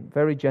to him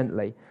very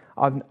gently,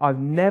 I've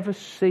never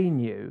seen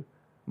you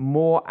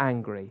more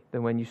angry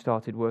than when you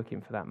started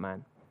working for that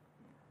man.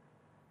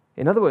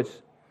 In other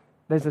words,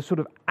 there's a sort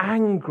of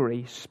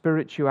angry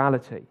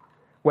spirituality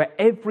where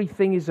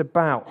everything is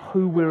about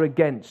who we're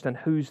against and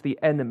who's the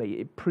enemy.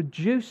 It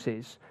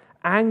produces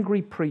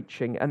angry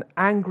preaching and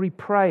angry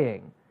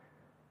praying.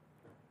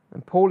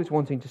 And Paul is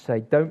wanting to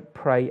say, don't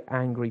pray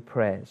angry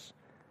prayers.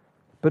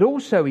 But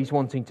also he's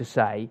wanting to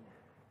say,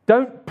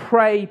 don't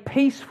pray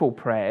peaceful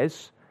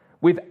prayers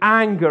with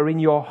anger in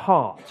your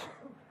heart.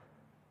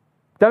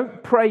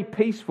 Don't pray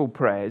peaceful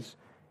prayers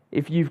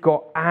if you've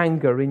got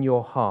anger in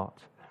your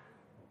heart.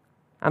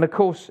 And of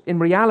course, in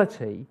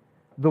reality,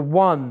 the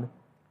one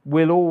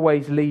will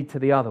always lead to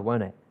the other,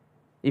 won't it?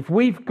 If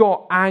we've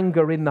got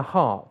anger in the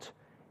heart,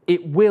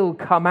 it will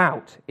come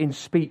out in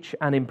speech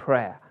and in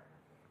prayer.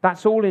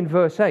 That's all in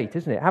verse 8,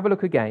 isn't it? Have a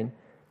look again.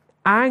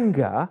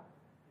 Anger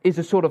is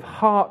a sort of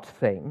heart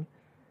thing.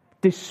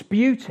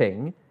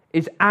 Disputing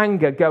is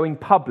anger going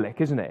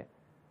public, isn't it?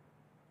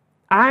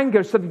 Anger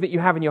is something that you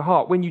have in your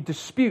heart. When you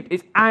dispute,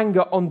 it's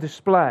anger on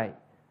display.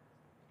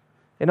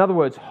 In other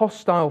words,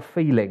 hostile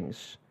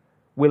feelings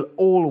will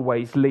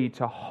always lead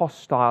to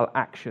hostile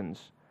actions.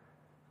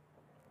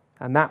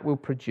 And that will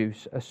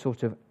produce a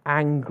sort of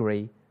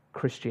angry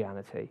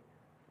Christianity.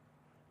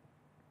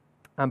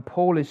 And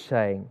Paul is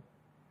saying,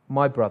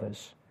 my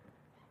brothers,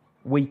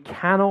 we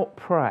cannot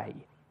pray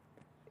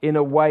in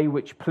a way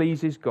which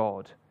pleases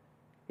God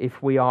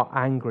if we are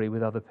angry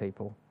with other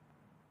people.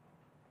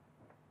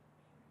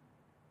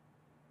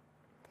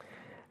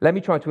 Let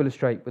me try to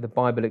illustrate with a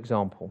Bible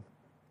example.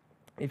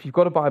 If you've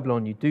got a Bible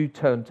on you, do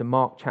turn to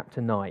Mark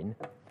chapter 9.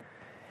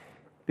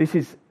 This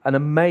is an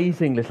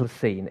amazing little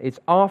scene. It's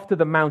after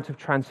the Mount of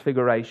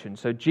Transfiguration.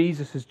 So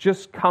Jesus has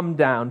just come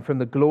down from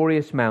the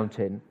glorious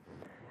mountain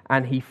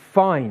and he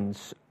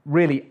finds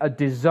really a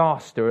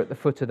disaster at the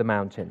foot of the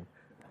mountain.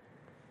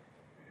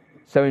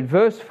 So in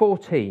verse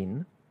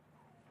 14,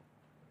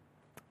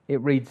 it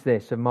reads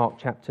this of Mark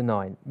chapter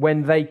 9.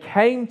 When they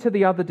came to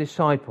the other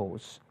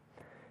disciples,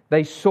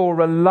 they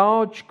saw a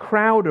large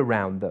crowd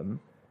around them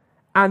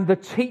and the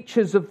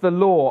teachers of the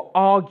law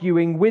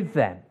arguing with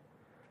them.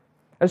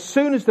 As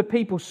soon as the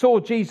people saw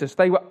Jesus,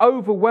 they were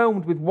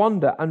overwhelmed with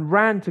wonder and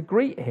ran to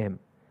greet him.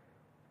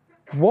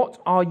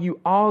 What are you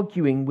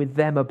arguing with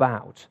them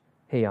about?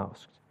 He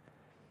asked.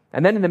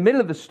 And then in the middle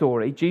of the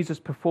story, Jesus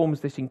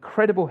performs this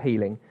incredible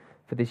healing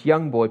for this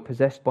young boy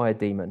possessed by a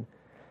demon.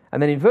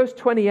 And then in verse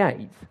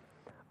 28,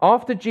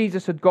 after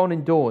Jesus had gone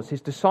indoors,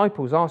 his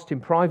disciples asked him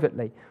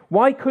privately,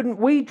 why couldn't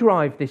we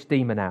drive this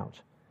demon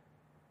out?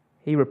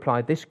 He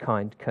replied, this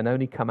kind can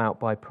only come out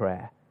by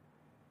prayer.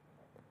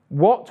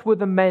 What were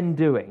the men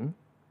doing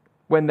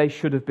when they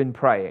should have been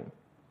praying?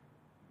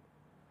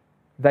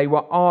 They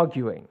were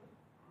arguing.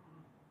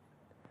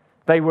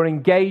 They were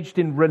engaged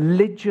in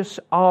religious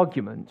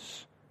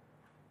arguments,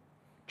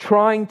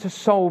 trying to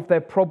solve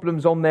their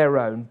problems on their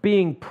own,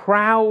 being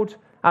proud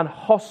and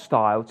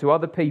hostile to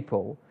other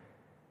people.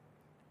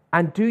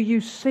 And do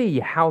you see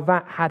how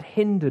that had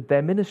hindered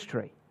their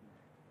ministry?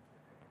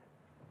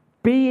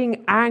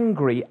 Being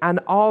angry and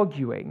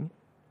arguing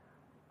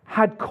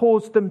had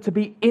caused them to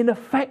be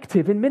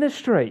ineffective in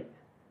ministry.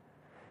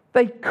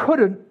 They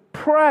couldn't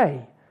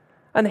pray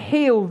and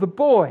heal the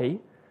boy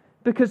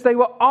because they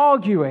were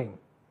arguing.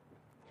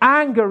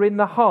 Anger in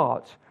the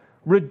heart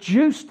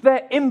reduced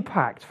their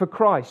impact for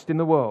Christ in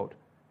the world.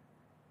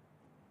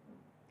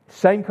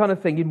 Same kind of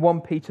thing in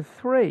 1 Peter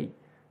 3.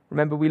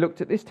 Remember, we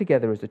looked at this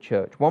together as a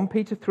church. 1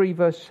 Peter 3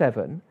 verse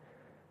 7.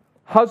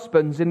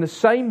 Husbands, in the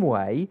same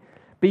way,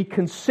 be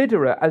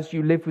considerate as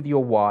you live with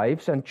your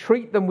wives and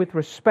treat them with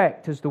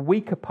respect as the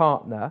weaker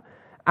partner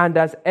and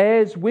as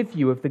heirs with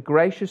you of the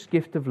gracious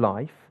gift of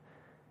life,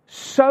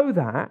 so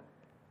that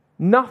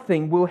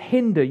nothing will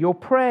hinder your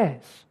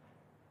prayers.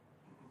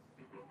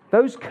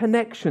 Those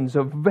connections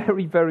are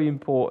very, very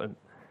important.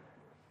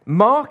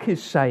 Mark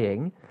is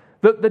saying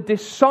that the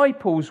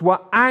disciples were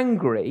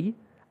angry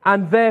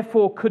and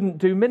therefore couldn't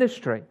do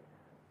ministry.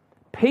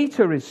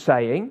 Peter is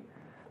saying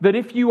that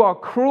if you are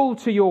cruel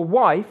to your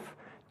wife,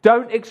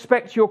 don't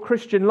expect your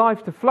Christian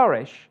life to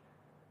flourish.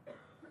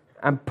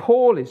 And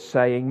Paul is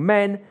saying,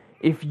 men,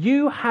 if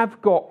you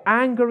have got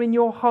anger in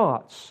your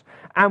hearts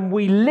and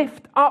we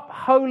lift up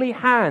holy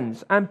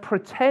hands and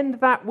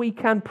pretend that we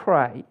can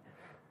pray,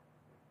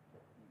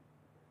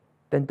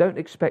 then don't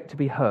expect to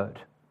be heard.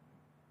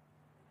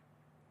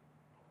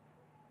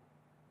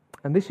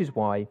 And this is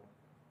why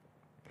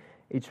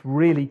it's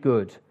really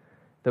good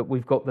that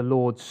we've got the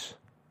Lord's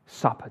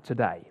Supper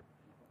today.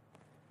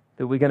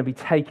 That we're going to be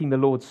taking the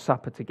Lord's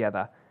Supper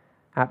together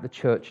at the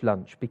church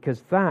lunch,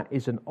 because that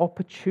is an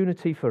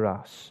opportunity for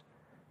us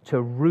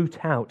to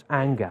root out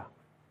anger.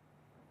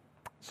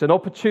 It's an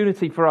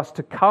opportunity for us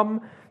to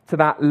come to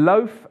that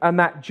loaf and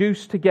that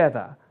juice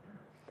together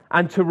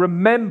and to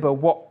remember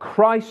what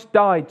Christ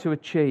died to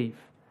achieve.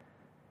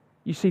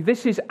 You see,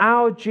 this is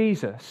our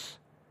Jesus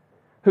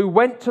who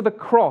went to the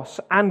cross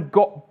and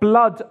got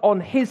blood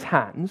on his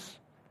hands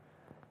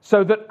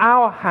so that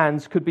our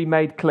hands could be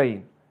made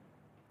clean.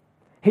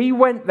 He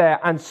went there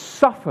and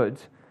suffered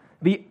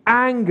the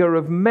anger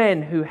of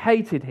men who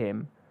hated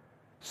him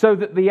so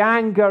that the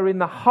anger in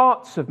the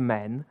hearts of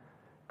men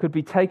could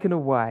be taken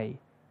away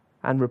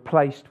and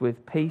replaced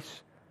with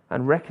peace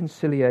and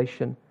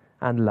reconciliation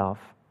and love.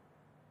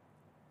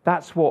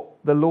 That's what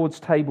the Lord's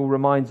table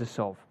reminds us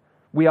of.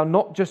 We are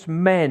not just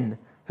men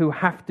who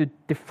have to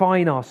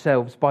define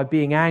ourselves by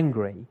being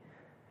angry.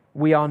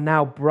 We are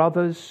now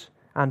brothers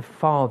and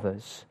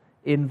fathers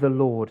in the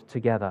Lord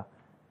together.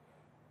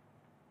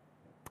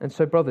 And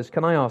so, brothers,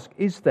 can I ask,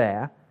 is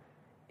there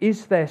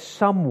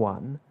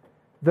someone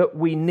that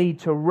we need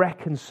to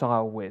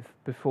reconcile with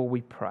before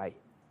we pray?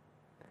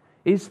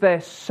 Is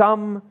there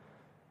some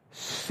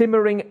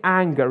simmering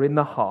anger in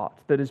the heart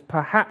that has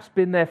perhaps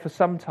been there for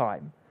some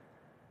time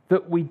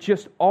that we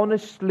just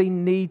honestly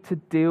need to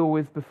deal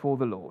with before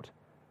the Lord?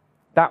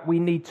 That we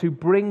need to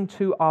bring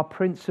to our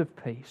Prince of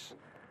Peace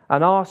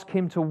and ask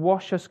him to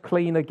wash us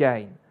clean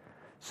again,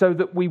 so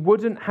that we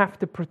wouldn't have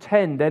to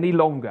pretend any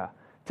longer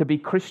to be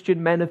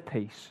Christian men of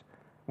peace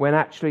when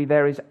actually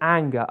there is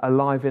anger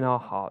alive in our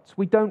hearts.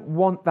 We don't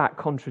want that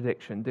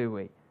contradiction, do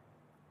we?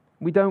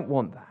 We don't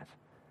want that.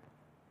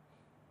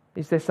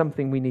 Is there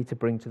something we need to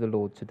bring to the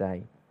Lord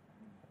today?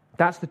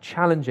 That's the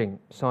challenging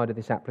side of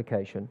this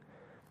application.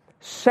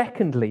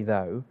 Secondly,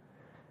 though,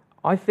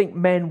 I think,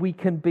 men, we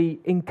can be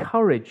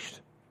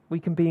encouraged. We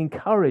can be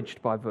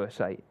encouraged by verse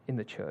 8 in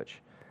the church.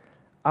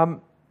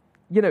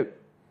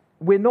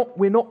 We're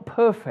not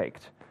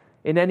perfect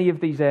in any of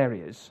these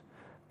areas,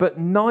 but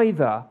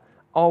neither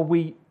are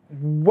we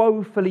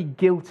woefully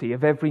guilty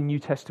of every New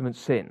Testament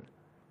sin.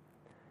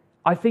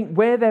 I think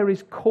where there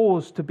is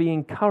cause to be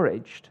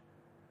encouraged,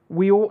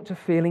 we ought to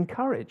feel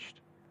encouraged.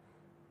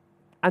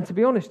 And to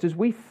be honest, as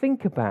we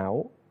think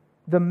about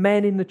the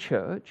men in the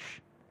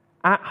church,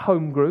 at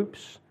home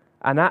groups,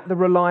 and at the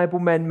Reliable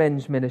Men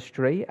men's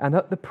ministry, and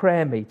at the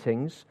prayer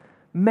meetings,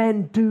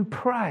 men do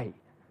pray.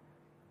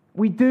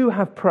 We do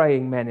have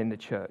praying men in the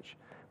church.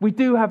 We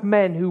do have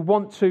men who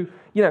want to,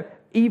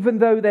 even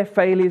though they're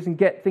failures and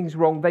get things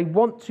wrong, they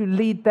want to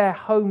lead their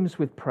homes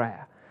with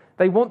prayer.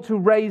 They want to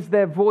raise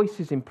their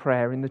voices in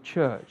prayer in the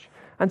church.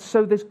 And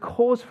so there's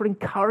cause for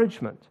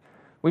encouragement.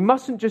 We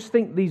mustn't just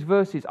think these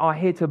verses are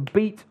here to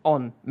beat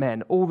on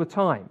men all the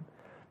time,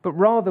 but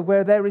rather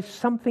where there is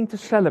something to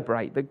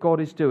celebrate that God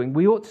is doing,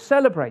 we ought to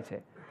celebrate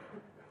it.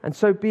 And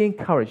so be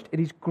encouraged. It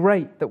is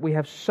great that we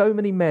have so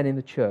many men in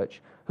the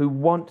church who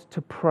want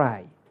to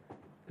pray,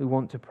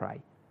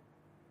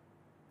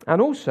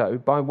 And also,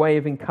 by way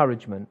of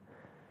encouragement,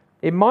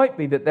 it might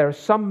be that there are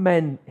some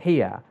men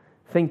here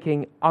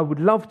thinking, I would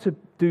love to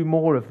do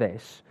more of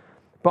this,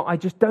 but I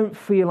just don't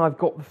feel I've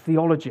got the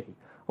theology,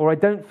 or I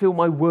don't feel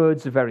my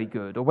words are very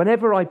good, or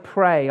whenever I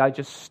pray, I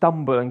just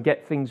stumble and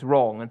get things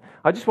wrong, and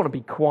I just want to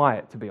be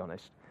quiet, to be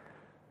honest.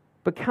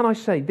 But can I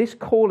say, this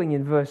calling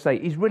in verse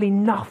 8 is really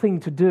nothing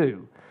to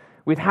do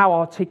with how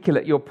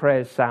articulate your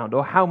prayers sound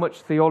or how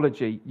much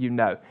theology you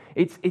know.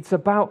 It's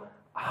about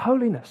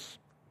holiness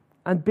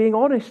and being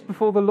honest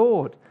before the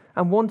Lord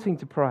and wanting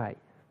to pray.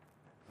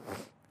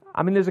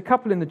 I mean, there's a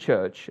couple in the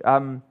church,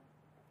 and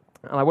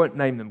I won't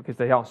name them because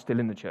they are still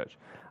in the church,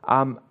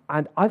 and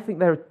I think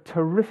they're a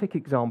terrific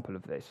example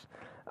of this.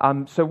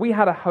 So we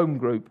had a home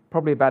group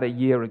probably about a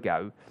year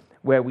ago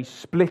where we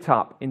split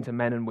up into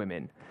men and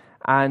women,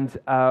 and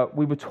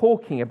we were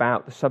talking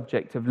about the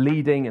subject of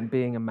leading and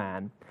being a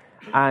man.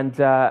 And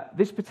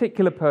this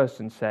particular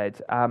person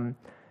said,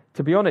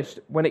 to be honest,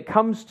 when it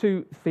comes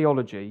to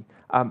theology,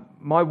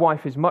 my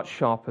wife is much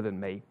sharper than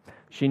me.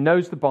 She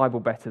knows the Bible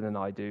better than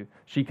I do.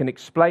 She can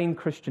explain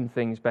Christian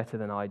things better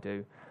than I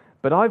do.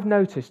 But I've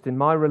noticed in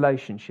my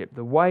relationship,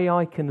 the way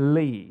I can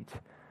lead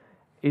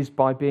is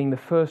by being the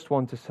first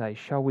one to say,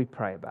 shall we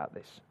pray about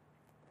this?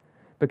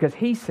 Because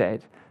he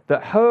said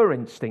that her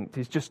instinct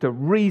is just to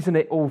reason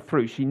it all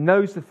through. She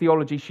knows the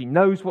theology. She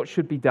knows what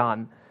should be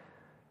done.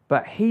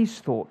 But he's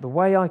thought the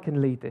way I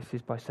can lead this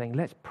is by saying,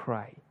 let's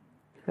pray.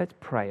 Let's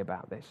pray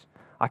about this.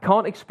 I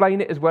can't explain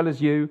it as well as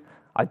you.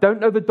 I don't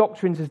know the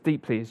doctrines as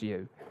deeply as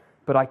you.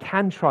 But I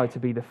can try to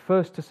be the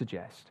first to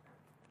suggest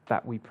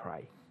that we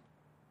pray.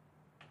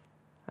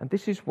 And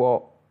this is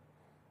what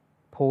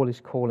Paul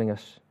is calling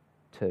us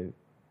to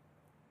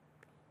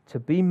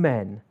be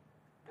men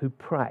who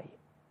pray,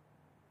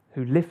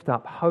 who lift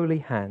up holy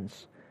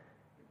hands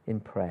in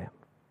prayer.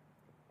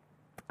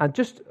 And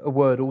just a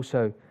word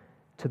also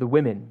to the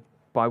women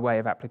by way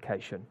of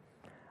application.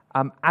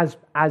 As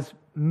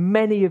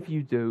many of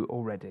you do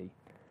already,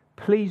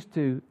 please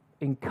do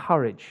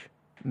encourage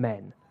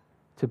men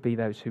to be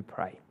those who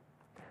pray.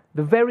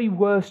 The very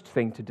worst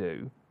thing to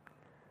do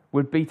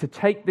would be to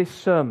take this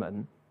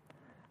sermon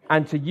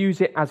and to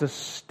use it as a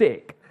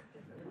stick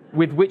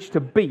with which to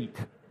beat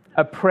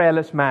a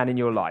prayerless man in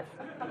your life.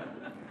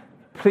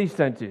 Please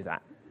don't do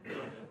that.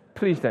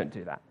 Please don't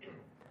do that.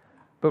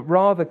 But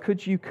rather,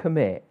 could you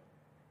commit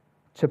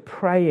to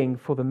praying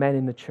for the men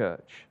in the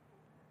church,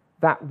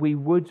 that we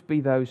would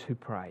be those who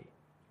pray,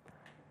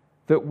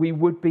 that we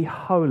would be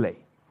holy,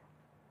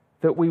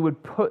 that we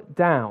would put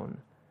down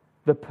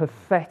the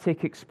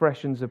pathetic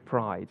expressions of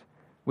pride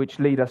which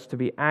lead us to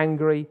be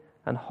angry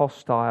and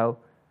hostile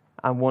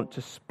and want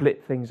to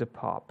split things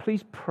apart.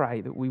 Please pray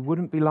that we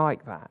wouldn't be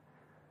like that,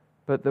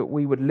 but that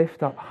we would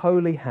lift up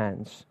holy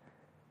hands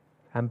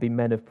and be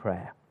men of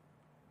prayer.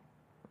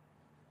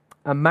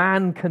 A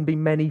man can be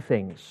many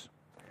things,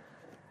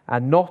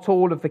 and not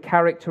all of the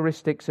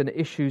characteristics and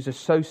issues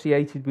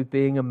associated with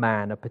being a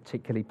man are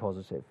particularly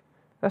positive.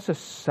 That's a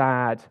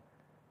sad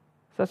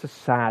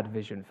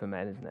vision for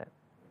men, isn't it?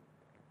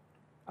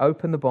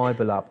 Open the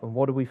Bible up, and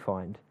what do we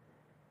find?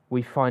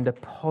 We find a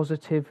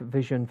positive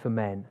vision for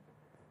men.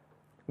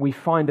 We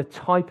find a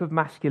type of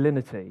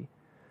masculinity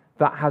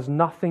that has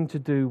nothing to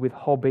do with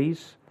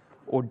hobbies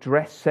or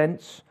dress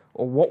sense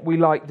or what we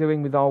like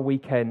doing with our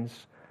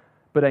weekends,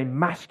 but a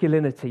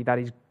masculinity that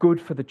is good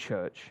for the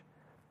church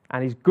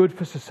and is good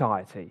for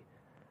society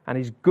and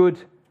is good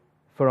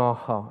for our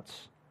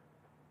hearts,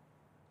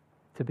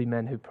 to be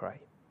men who pray.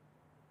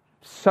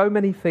 So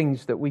many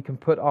things that we can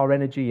put our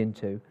energy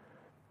into: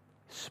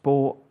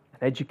 sport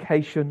and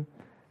education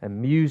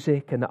and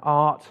music and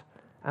art,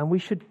 and we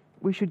should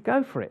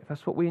go for it.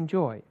 That's what we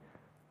enjoy.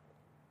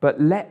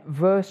 But let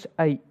verse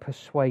 8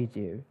 persuade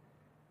you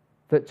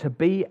that to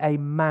be a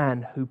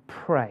man who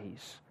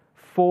prays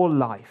for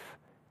life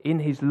in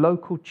his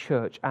local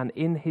church and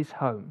in his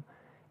home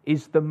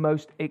is the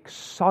most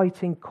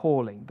exciting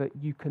calling that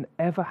you can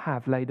ever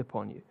have laid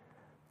upon you,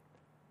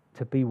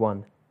 to be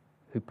one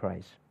who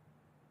prays.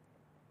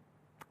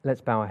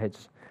 Let's bow our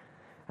heads,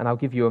 and I'll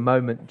give you a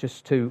moment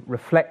just to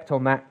reflect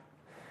on that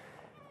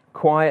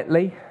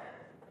quietly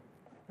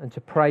and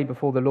to pray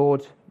before the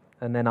Lord,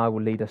 and then I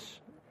will lead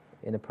us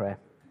in a prayer.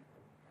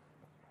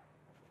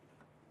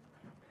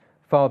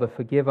 Father,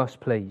 forgive us,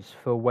 please,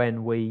 for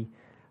when we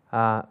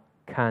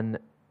can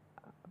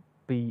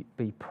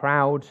be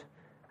proud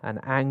and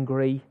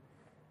angry,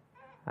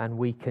 and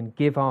we can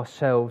give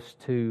ourselves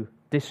to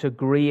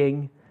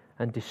disagreeing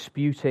and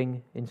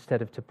disputing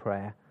instead of to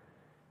prayer.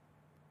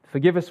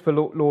 Forgive us,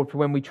 Lord, for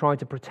when we try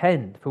to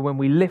pretend, for when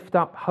we lift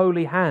up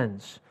holy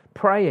hands,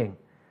 praying,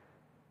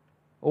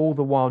 all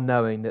the while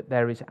knowing that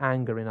there is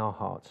anger in our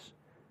hearts.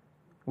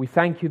 We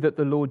thank you that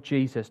the Lord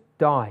Jesus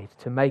died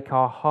to make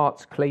our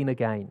hearts clean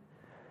again.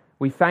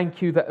 We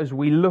thank you that as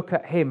we look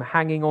at him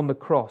hanging on the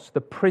cross,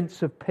 the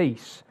Prince of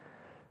Peace,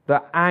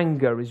 that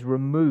anger is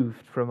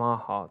removed from our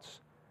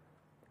hearts.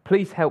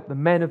 Please help the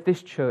men of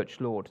this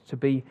church, Lord, to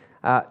be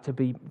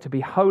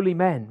holy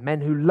men, men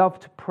who love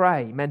to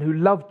pray, men who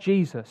love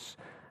Jesus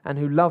and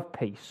who love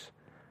peace.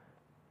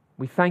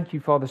 We thank you,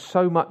 Father,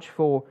 so much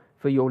for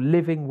your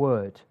living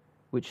word,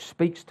 which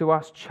speaks to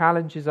us,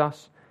 challenges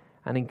us,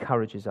 and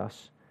encourages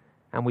us.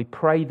 And we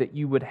pray that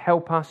you would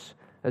help us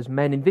as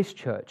men in this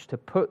church to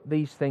put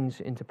these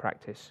things into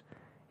practice.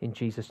 In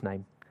Jesus'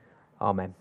 name, amen.